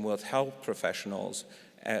groups and with health professionals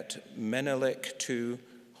at Menelik II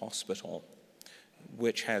Hospital,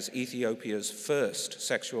 which has Ethiopia's first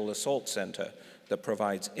sexual assault center that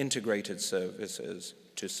provides integrated services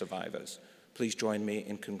to survivors. Please join me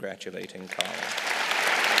in congratulating Carla.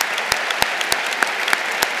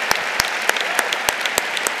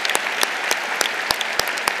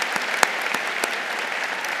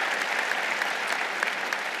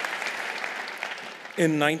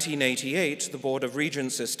 In 1988, the Board of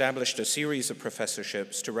Regents established a series of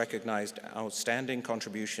professorships to recognize outstanding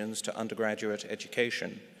contributions to undergraduate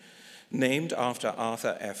education. Named after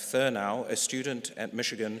Arthur F. Thurnau, a student at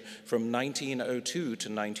Michigan from 1902 to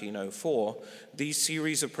 1904, these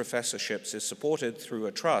series of professorships is supported through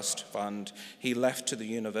a trust fund he left to the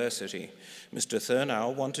university. Mr.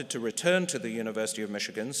 Thurnau wanted to return to the University of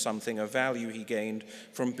Michigan something of value he gained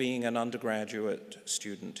from being an undergraduate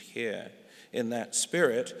student here. In that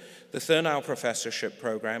spirit, the Thurnau Professorship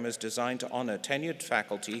Program is designed to honor tenured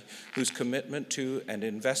faculty whose commitment to and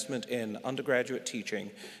investment in undergraduate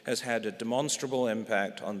teaching has had a demonstrable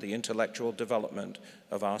impact on the intellectual development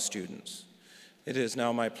of our students. It is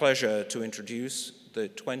now my pleasure to introduce the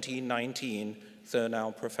 2019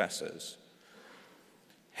 Thurnau professors.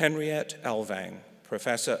 Henriette Elvang,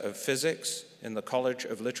 Professor of Physics in the College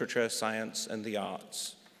of Literature, Science, and the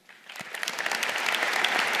Arts.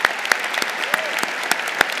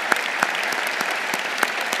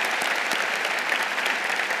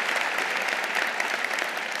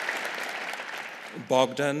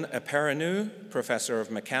 Bogdan Aperinou, Professor of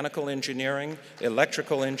Mechanical Engineering,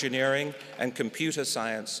 Electrical Engineering, and Computer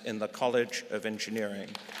Science in the College of Engineering.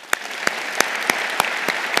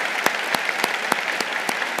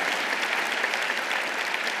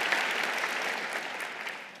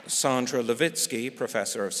 Sandra Levitsky,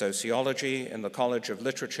 Professor of Sociology in the College of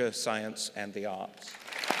Literature, Science, and the Arts.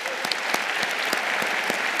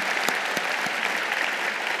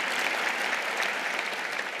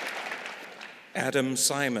 Adam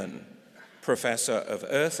Simon, Professor of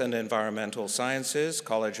Earth and Environmental Sciences,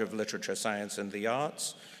 College of Literature, Science, and the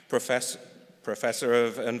Arts, Professor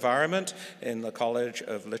of Environment in the College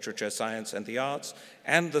of Literature, Science, and the Arts,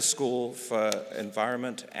 and the School for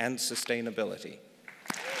Environment and Sustainability.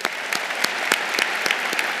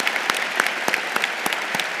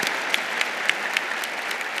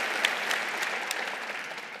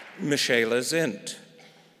 Michaela Zint,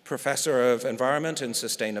 Professor of Environment and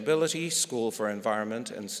Sustainability, School for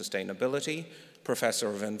Environment and Sustainability, Professor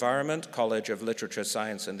of Environment, College of Literature,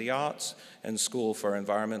 Science, and the Arts, and School for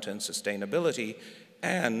Environment and Sustainability,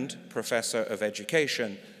 and Professor of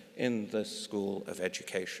Education in the School of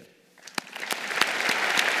Education.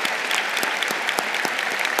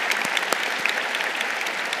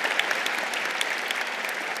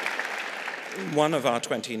 One of our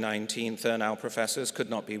 2019 Thurnau professors could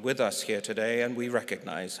not be with us here today, and we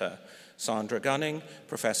recognize her. Sandra Gunning,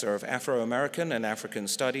 Professor of Afro-American and African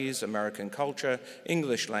Studies, American Culture,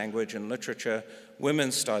 English Language and Literature,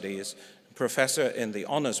 Women's Studies, Professor in the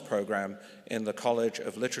Honors Program in the College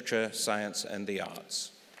of Literature, Science, and the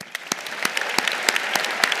Arts.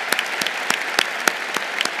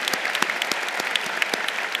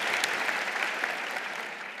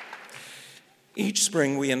 Each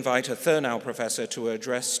spring, we invite a Thurnau professor to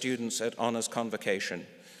address students at Honors Convocation.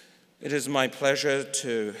 It is my pleasure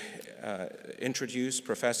to introduce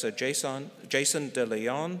Professor Jason de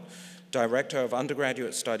Leon, Director of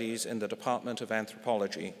Undergraduate Studies in the Department of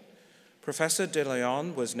Anthropology. Professor de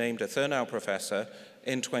Leon was named a Thurnau Professor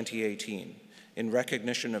in 2018 in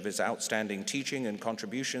recognition of his outstanding teaching and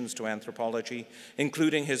contributions to anthropology,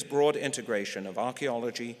 including his broad integration of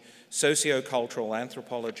archaeology, sociocultural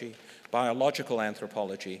anthropology, biological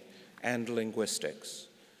anthropology, and linguistics.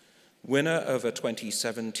 Winner of a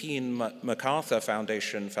 2017 MacArthur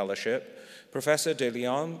Foundation Fellowship, Professor de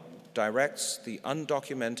Leon directs the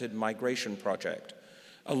Undocumented Migration Project,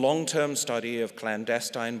 a long-term study of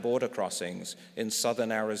clandestine border crossings in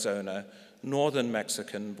southern Arizona, northern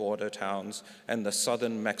Mexican border towns, and the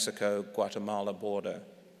southern Mexico-Guatemala border.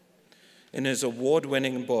 In his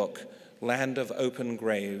award-winning book, Land of Open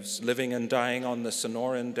Graves, Living and Dying on the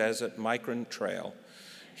Sonoran Desert Migrant Trail,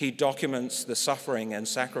 he documents the suffering and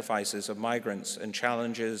sacrifices of migrants and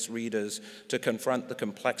challenges readers to confront the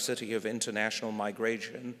complexity of international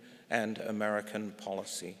migration and American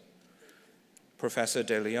policy. Professor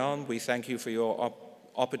de Leon, we thank you for your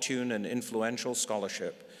opportune and influential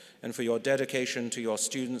scholarship and for your dedication to your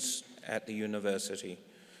students at the university.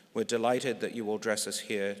 We're delighted that you will address us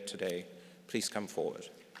here today. Please come forward.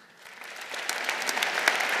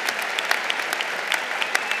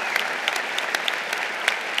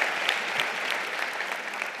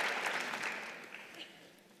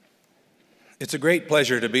 It's a great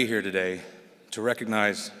pleasure to be here today to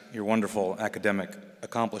recognize your wonderful academic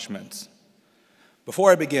accomplishments.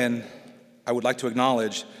 Before I begin, I would like to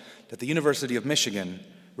acknowledge that the University of Michigan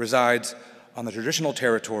resides on the traditional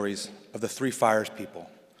territories of the Three Fires people,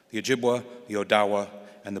 the Ojibwa, the Odawa,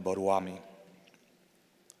 and the Bodoami.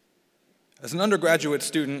 As an undergraduate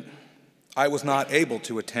student, I was not able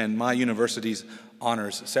to attend my university's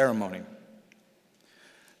honors ceremony.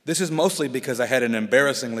 This is mostly because I had an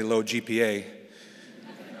embarrassingly low GPA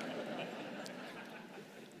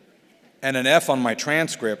and an F on my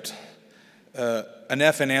transcript, an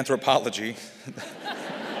F in anthropology,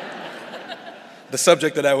 the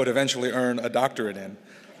subject that I would eventually earn a doctorate in.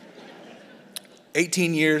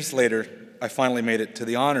 18 years later, I finally made it to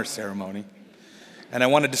the honors ceremony, and I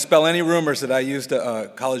want to dispel any rumors that I used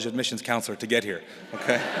a college admissions counselor to get here,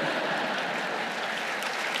 okay?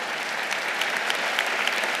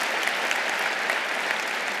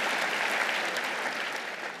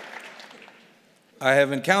 I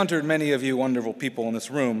have encountered many of you wonderful people in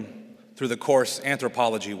this room through the course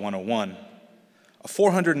Anthropology 101, a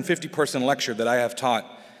 450-person lecture that I have taught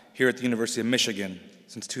here at the University of Michigan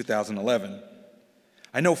since 2011.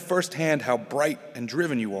 I know firsthand how bright and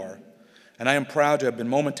driven you are, and I am proud to have been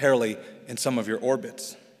momentarily in some of your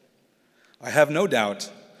orbits. I have no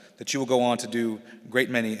doubt that you will go on to do a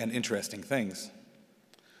great many and interesting things.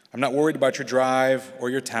 I'm not worried about your drive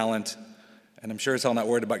or your talent, and I'm sure as hell not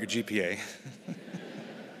worried about your GPA.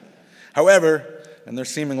 However, and there's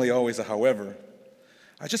seemingly always a however,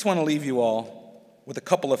 I just want to leave you all with a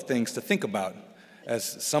couple of things to think about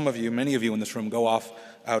as some of you, many of you in this room, go off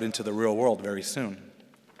out into the real world very soon.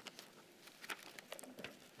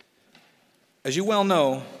 As you well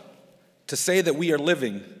know, to say that we are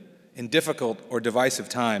living in difficult or divisive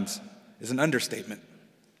times is an understatement.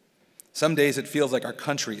 Some days it feels like our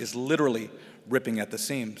country is literally ripping at the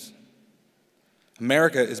seams.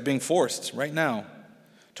 America is being forced right now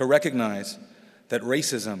to recognize that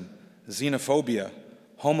racism, xenophobia,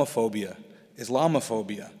 homophobia,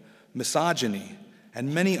 Islamophobia, misogyny,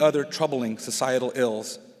 and many other troubling societal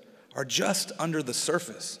ills are just under the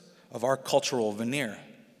surface of our cultural veneer.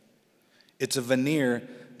 It's a veneer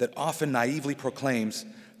that often naively proclaims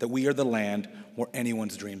that we are the land where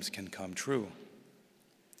anyone's dreams can come true.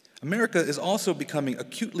 America is also becoming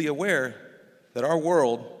acutely aware that our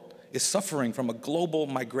world is suffering from a global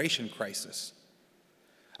migration crisis,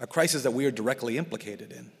 a crisis that we are directly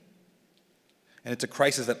implicated in. And it's a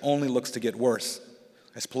crisis that only looks to get worse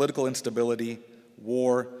as political instability,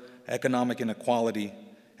 war, economic inequality,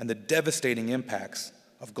 and the devastating impacts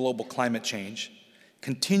of global climate change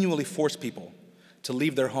continually force people to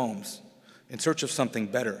leave their homes in search of something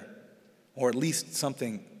better, or at least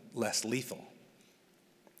something less lethal.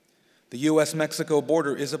 The US-Mexico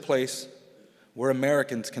border is a place where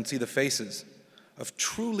Americans can see the faces of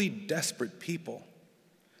truly desperate people,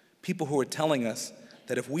 people who are telling us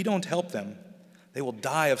that if we don't help them, they will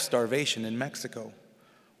die of starvation in Mexico,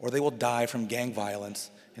 or they will die from gang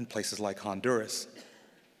violence in places like Honduras.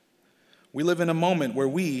 We live in a moment where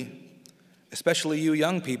we, especially you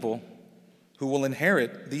young people, who will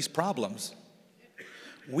inherit these problems,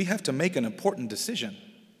 we have to make an important decision.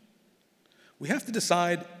 We have to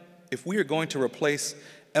decide if we are going to replace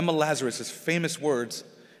Emma Lazarus' famous words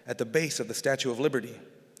at the base of the Statue of Liberty.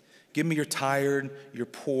 Give me your tired, your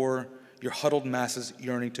poor, your huddled masses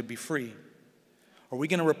yearning to be free. Are we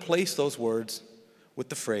going to replace those words with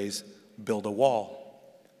the phrase, build a wall.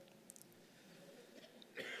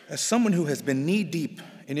 As someone who has been knee-deep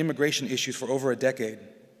in immigration issues for over a decade,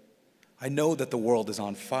 I know that the world is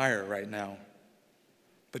on fire right now.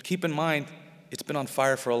 But keep in mind, it's been on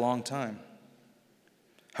fire for a long time.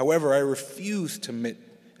 However, I refuse to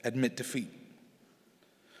admit defeat.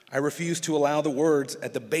 I refuse to allow the words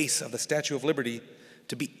at the base of the Statue of Liberty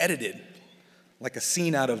to be edited like a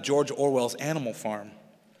scene out of George Orwell's Animal Farm,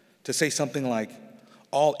 to say something like,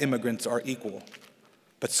 all immigrants are equal,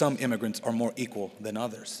 but some immigrants are more equal than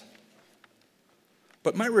others.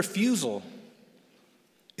 But my refusal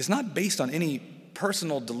is not based on any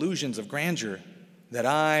personal delusions of grandeur that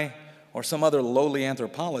I or some other lowly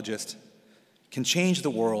anthropologist can change the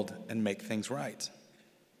world and make things right.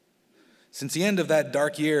 Since the end of that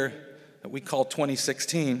dark year that we call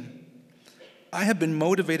 2016, I have been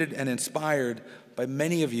motivated and inspired by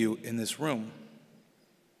many of you in this room.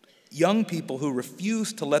 Young people who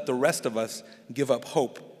refuse to let the rest of us give up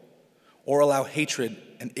hope or allow hatred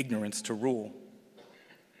and ignorance to rule.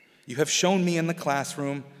 You have shown me in the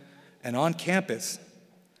classroom and on campus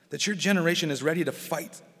that your generation is ready to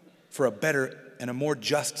fight for a better and a more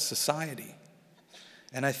just society.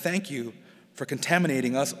 And I thank you for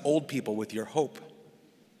contaminating us old people with your hope.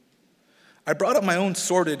 I brought up my own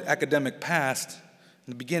sordid academic past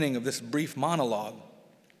in the beginning of this brief monologue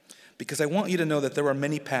because I want you to know that there are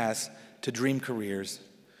many paths to dream careers,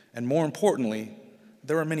 and more importantly,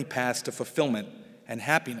 there are many paths to fulfillment and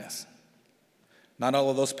happiness. Not all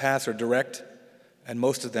of those paths are direct, and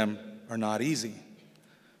most of them are not easy.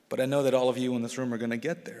 But I know that all of you in this room are going to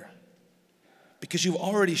get there because you've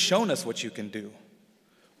already shown us what you can do,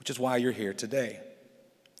 which is why you're here today.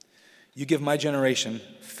 You give my generation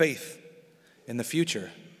faith in the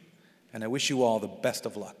future, and I wish you all the best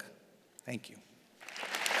of luck. Thank you.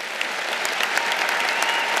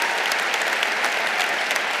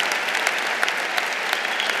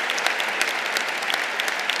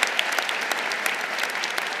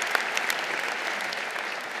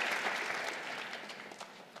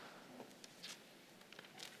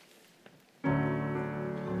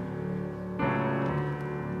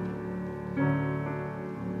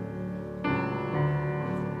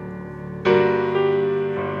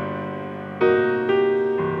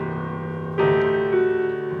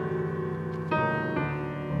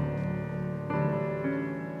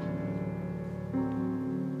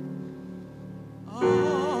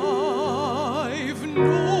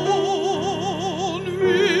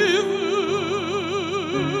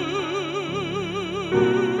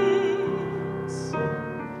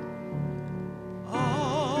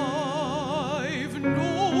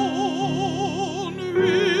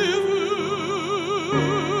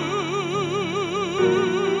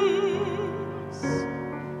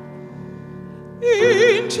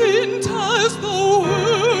 Ancient as the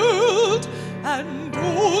world and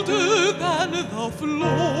older than the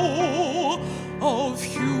flow of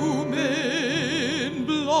human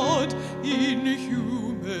blood in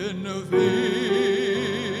human veins.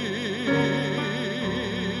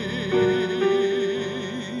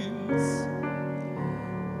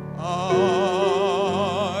 I've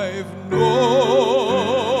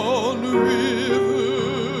known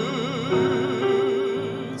rivers.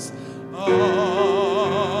 I've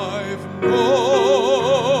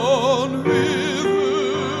known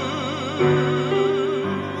rivers,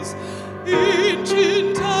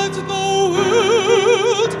 ancient as the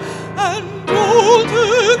world and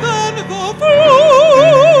older than the flow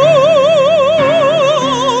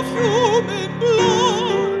of human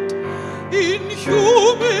blood in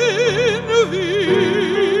human veins,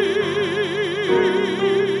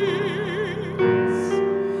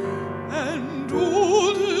 and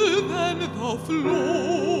older than the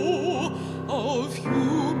flow of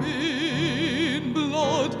human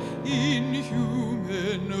blood in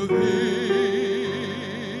human veins.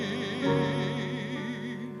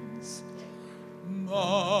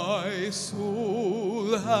 My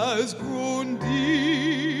soul has grown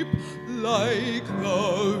deep like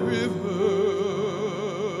the rivers.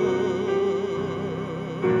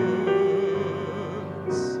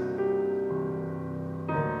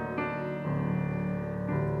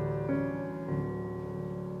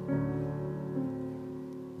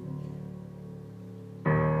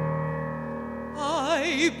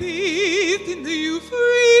 I bathed in the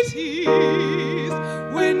Euphrates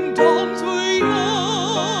when dawns were young.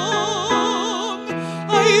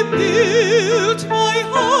 I built my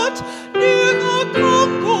hut near the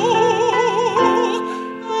Congo,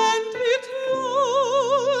 and it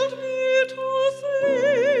lulled me to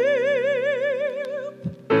sleep.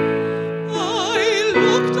 I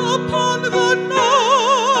looked upon the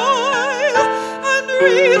Nile and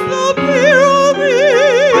raised the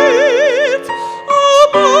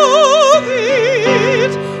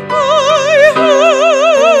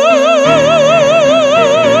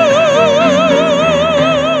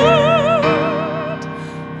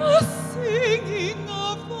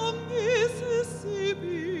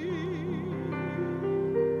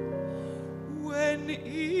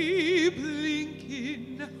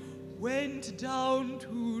down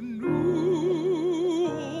to New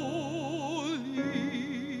Orleans,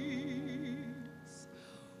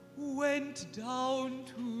 went down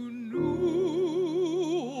to New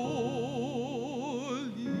Orleans.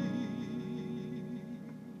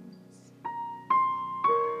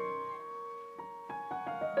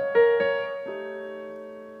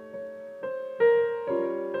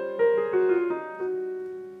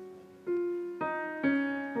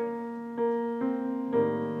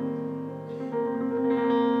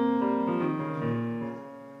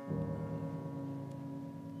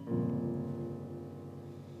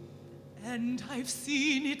 And I've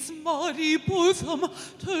seen its muddy bosom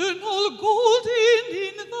turn all golden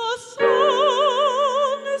in the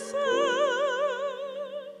sunset.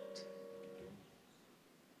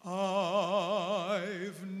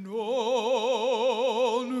 I've known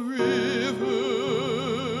rivers,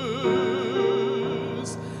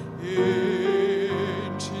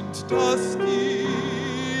 ancient dusty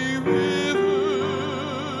rivers.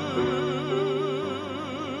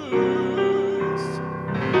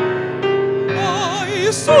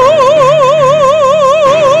 My soul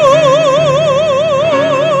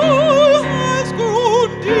has grown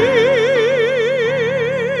deep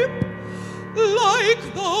like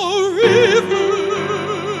the rivers.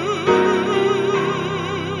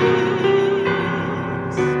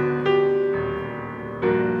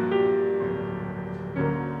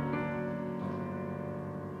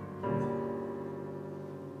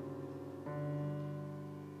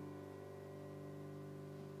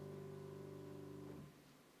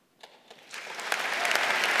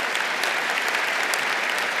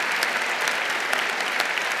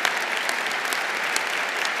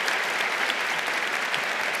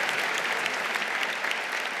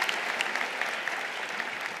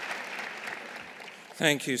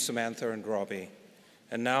 Thank you, Samantha and Robbie.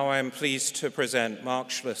 And now I'm pleased to present Mark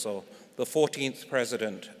Schlissel, the 14th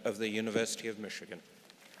President of the University of Michigan.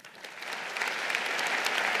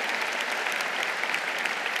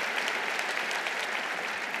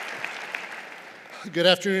 Good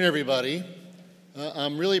afternoon, everybody.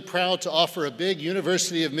 I'm really proud to offer a big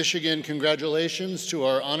University of Michigan congratulations to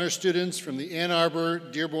our honor students from the Ann Arbor,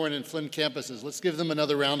 Dearborn, and Flint campuses. Let's give them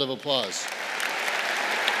another round of applause.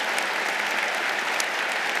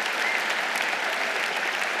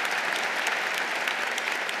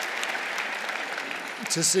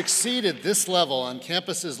 To succeed at this level on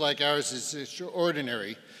campuses like ours is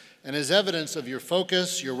extraordinary and is evidence of your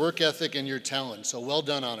focus, your work ethic, and your talent. So well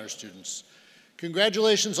done, honor students.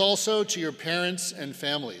 Congratulations also to your parents and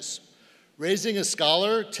families. Raising a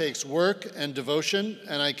scholar takes work and devotion,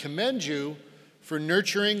 and I commend you for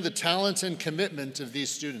nurturing the talent and commitment of these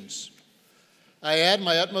students. I add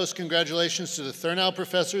my utmost congratulations to the Thurnau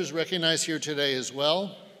professors recognized here today as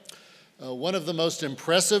well. One of the most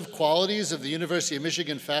impressive qualities of the University of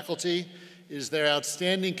Michigan faculty is their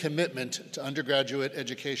outstanding commitment to undergraduate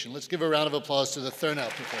education. Let's give a round of applause to the Thurnau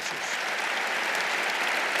professors.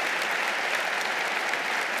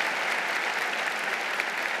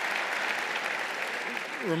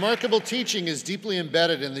 Remarkable teaching is deeply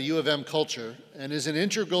embedded in the U of M culture and is an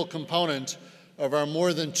integral component of our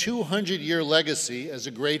more than 200-year legacy as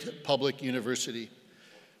a great public university.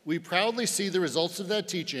 We proudly see the results of that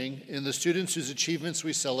teaching in the students whose achievements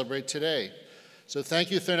we celebrate today. So thank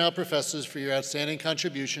you, Thurnau professors, for your outstanding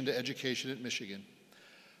contribution to education at Michigan.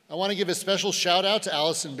 I want to give a special shout out to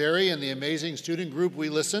Allison Berry and the amazing student group We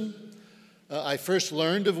Listen. I first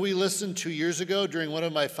learned of We Listen 2 years ago during one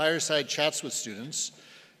of my fireside chats with students.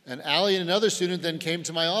 And Allie and another student then came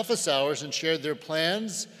to my office hours and shared their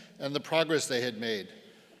plans and the progress they had made.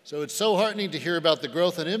 So it's so heartening to hear about the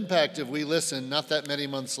growth and impact of We Listen not that many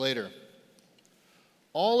months later.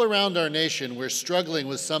 All around our nation, we're struggling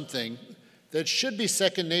with something that should be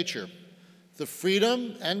second nature, the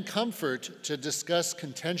freedom and comfort to discuss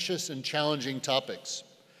contentious and challenging topics.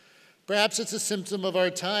 Perhaps it's a symptom of our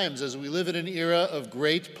times as we live in an era of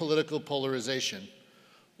great political polarization,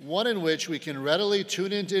 one in which we can readily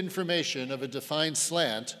tune into information of a defined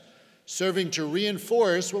slant, serving to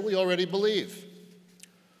reinforce what we already believe.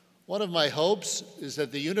 One of my hopes is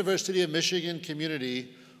that the University of Michigan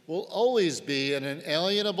community will always be an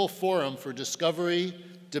inalienable forum for discovery,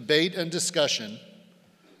 debate, and discussion,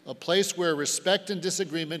 a place where respect and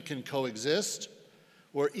disagreement can coexist,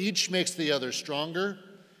 where each makes the other stronger,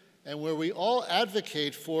 and where we all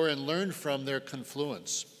advocate for and learn from their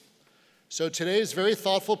confluence. So today's very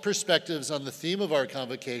thoughtful perspectives on the theme of our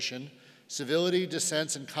convocation, civility,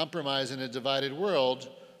 dissent, and compromise in a divided world,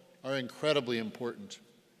 are incredibly important.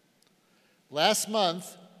 Last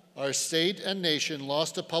month, our state and nation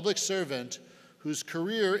lost a public servant whose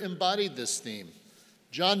career embodied this theme,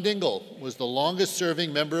 John Dingell was the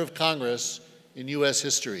longest-serving member of Congress in U.S.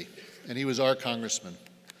 history, and he was our congressman.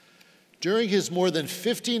 During his more than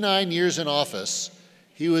 59 years in office,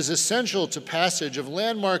 he was essential to passage of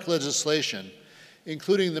landmark legislation,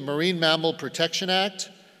 including the Marine Mammal Protection Act,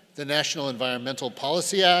 the National Environmental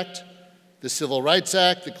Policy Act, the Civil Rights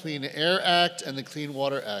Act, the Clean Air Act, and the Clean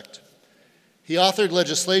Water Act. He authored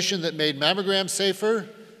legislation that made mammograms safer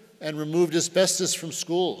and removed asbestos from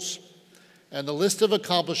schools. And the list of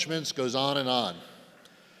accomplishments goes on and on.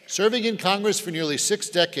 Serving in Congress for nearly 6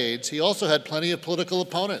 decades, he also had plenty of political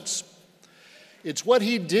opponents. It's what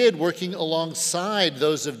he did working alongside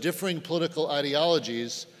those of differing political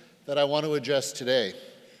ideologies that I want to address today.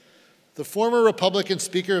 The former Republican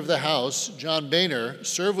Speaker of the House, John Boehner,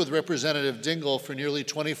 served with Representative Dingell for nearly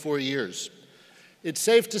 24 years. It's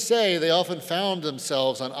safe to say they often found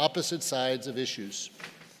themselves on opposite sides of issues.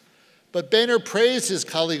 But Boehner praised his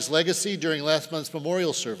colleague's legacy during last month's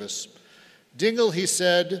memorial service. Dingell, he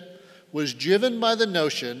said, was driven by the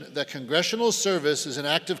notion that congressional service is an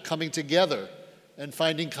act of coming together and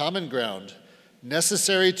finding common ground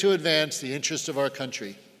necessary to advance the interests of our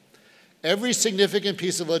country. Every significant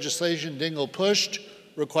piece of legislation Dingell pushed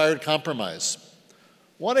required compromise.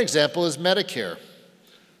 One example is Medicare.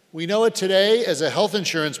 We know it today as a health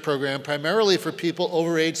insurance program primarily for people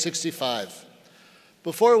over age 65.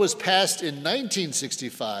 Before it was passed in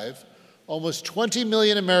 1965, almost 20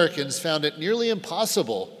 million Americans found it nearly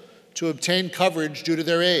impossible to obtain coverage due to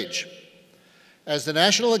their age. As the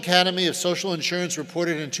National Academy of Social Insurance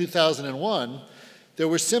reported in 2001, there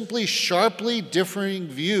were simply sharply differing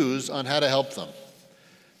views on how to help them.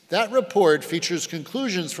 That report features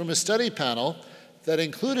conclusions from a study panel that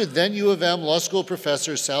included then U of M Law School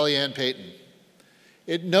professor Sally Ann Payton.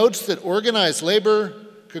 It notes that organized labor,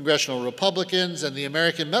 congressional Republicans, and the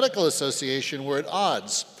American Medical Association were at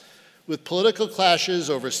odds, with political clashes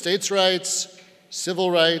over states' rights, civil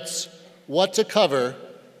rights, what to cover,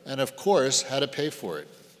 and of course, how to pay for it.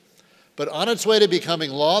 But on its way to becoming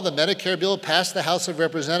law, the Medicare bill passed the House of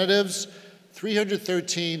Representatives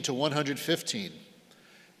 313 to 115.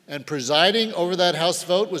 And presiding over that House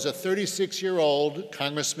vote was a 36-year-old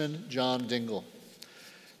Congressman John Dingell.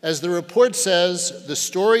 As the report says, the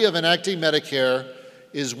story of enacting Medicare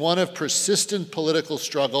is one of persistent political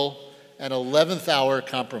struggle and 11th-hour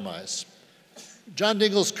compromise. John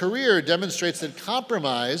Dingell's career demonstrates that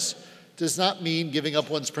compromise does not mean giving up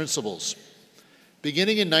one's principles.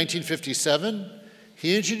 Beginning in 1957,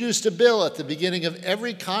 he introduced a bill at the beginning of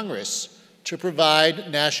every Congress to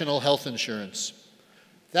provide national health insurance.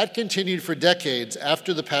 That continued for decades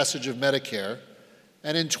after the passage of Medicare,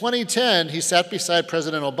 and in 2010, he sat beside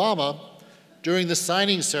President Obama during the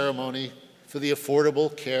signing ceremony for the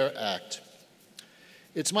Affordable Care Act.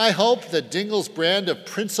 It's my hope that Dingell's brand of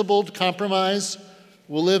principled compromise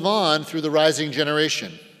will live on through the rising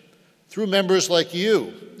generation, through members like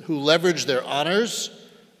you who leverage their honors,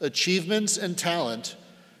 achievements, and talent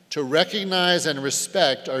to recognize and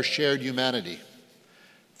respect our shared humanity.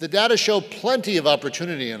 The data show plenty of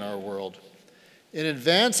opportunity in our world. In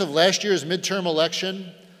advance of last year's midterm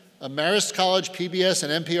election, a Marist College PBS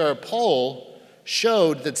and NPR poll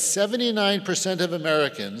showed that 79% of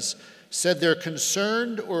Americans said they're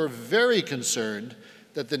concerned or very concerned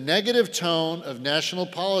that the negative tone of national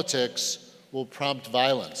politics will prompt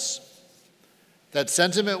violence. That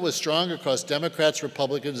sentiment was strong across Democrats,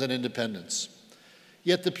 Republicans, and independents.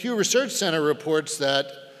 Yet the Pew Research Center reports that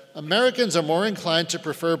Americans are more inclined to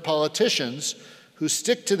prefer politicians who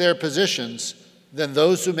stick to their positions than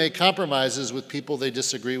those who make compromises with people they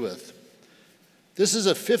disagree with. This is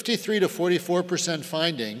a 53 to 44%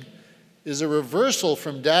 finding, is a reversal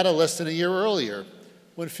from data less than a year earlier,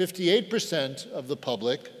 when 58% of the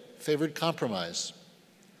public favored compromise.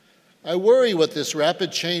 I worry what this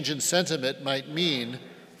rapid change in sentiment might mean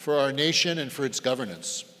for our nation and for its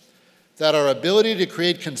governance, that our ability to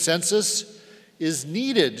create consensus is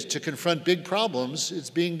needed to confront big problems is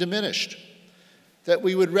being diminished, that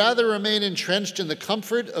we would rather remain entrenched in the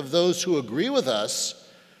comfort of those who agree with us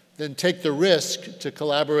than take the risk to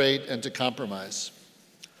collaborate and to compromise.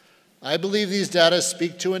 I believe these data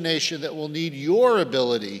speak to a nation that will need your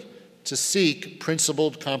ability to seek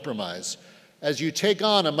principled compromise as you take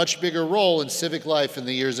on a much bigger role in civic life in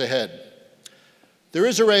the years ahead. There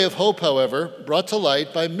is a ray of hope, however, brought to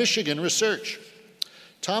light by Michigan research.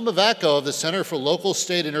 Tom Avacco of the Center for Local,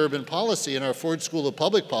 State, and Urban Policy in our Ford School of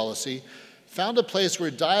Public Policy found a place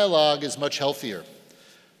where dialogue is much healthier.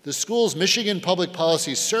 The school's Michigan Public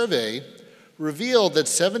Policy Survey revealed that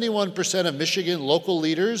 71% of Michigan local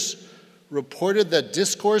leaders reported that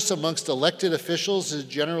discourse amongst elected officials is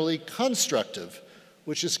generally constructive,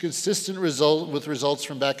 which is consistent with results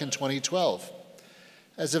from back in 2012.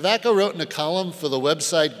 As Ivacca wrote in a column for the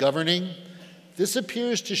website Governing, this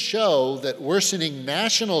appears to show that worsening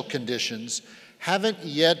national conditions haven't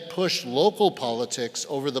yet pushed local politics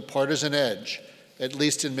over the partisan edge, at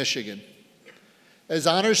least in Michigan. As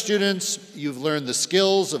honor students, you've learned the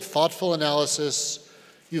skills of thoughtful analysis,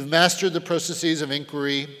 you've mastered the processes of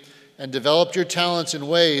inquiry, and developed your talents in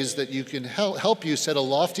ways that you can help you set a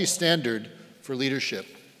lofty standard for leadership.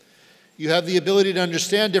 You have the ability to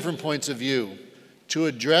understand different points of view, to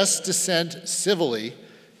address dissent civilly,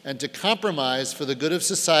 and to compromise for the good of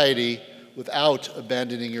society without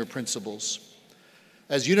abandoning your principles.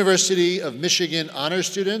 As University of Michigan honor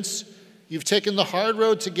students, you've taken the hard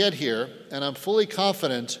road to get here, and I'm fully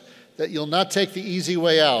confident that you'll not take the easy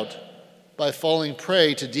way out by falling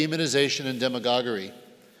prey to demonization and demagoguery.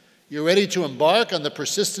 You're ready to embark on the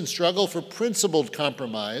persistent struggle for principled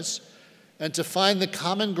compromise and to find the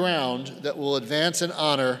common ground that will advance and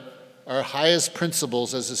honor our highest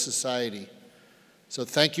principles as a society. So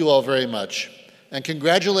thank you all very much. And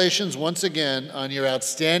congratulations once again on your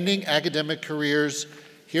outstanding academic careers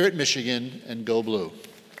here at Michigan, and go Blue.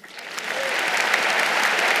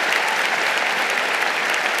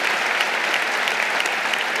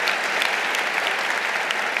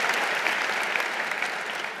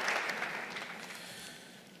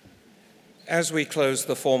 As we close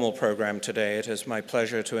the formal program today, it is my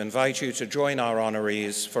pleasure to invite you to join our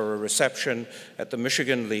honorees for a reception at the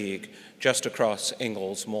Michigan League just across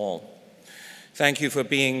Ingalls Mall. Thank you for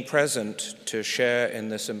being present to share in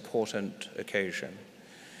this important occasion.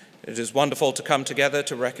 It is wonderful to come together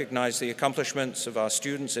to recognize the accomplishments of our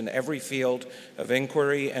students in every field of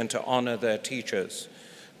inquiry and to honor their teachers.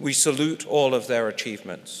 We salute all of their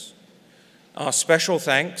achievements. Our special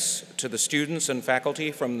thanks to the students and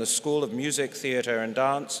faculty from the School of Music, Theater, and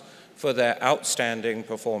Dance for their outstanding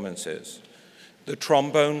performances. The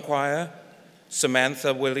trombone choir,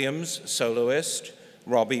 Samantha Williams, soloist,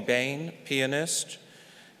 Robbie Bain, pianist,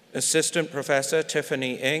 Assistant Professor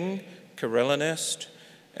Tiffany Ng, carillonist,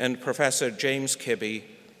 and Professor James Kibbe,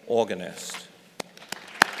 organist.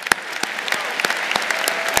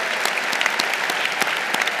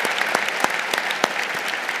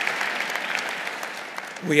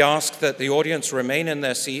 We ask that the audience remain in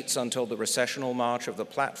their seats until the recessional march of the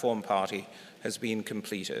platform party has been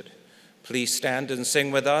completed. Please stand and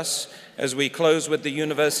sing with us as we close with the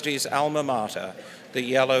university's alma mater, the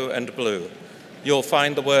yellow and blue. You'll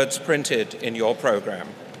find the words printed in your program.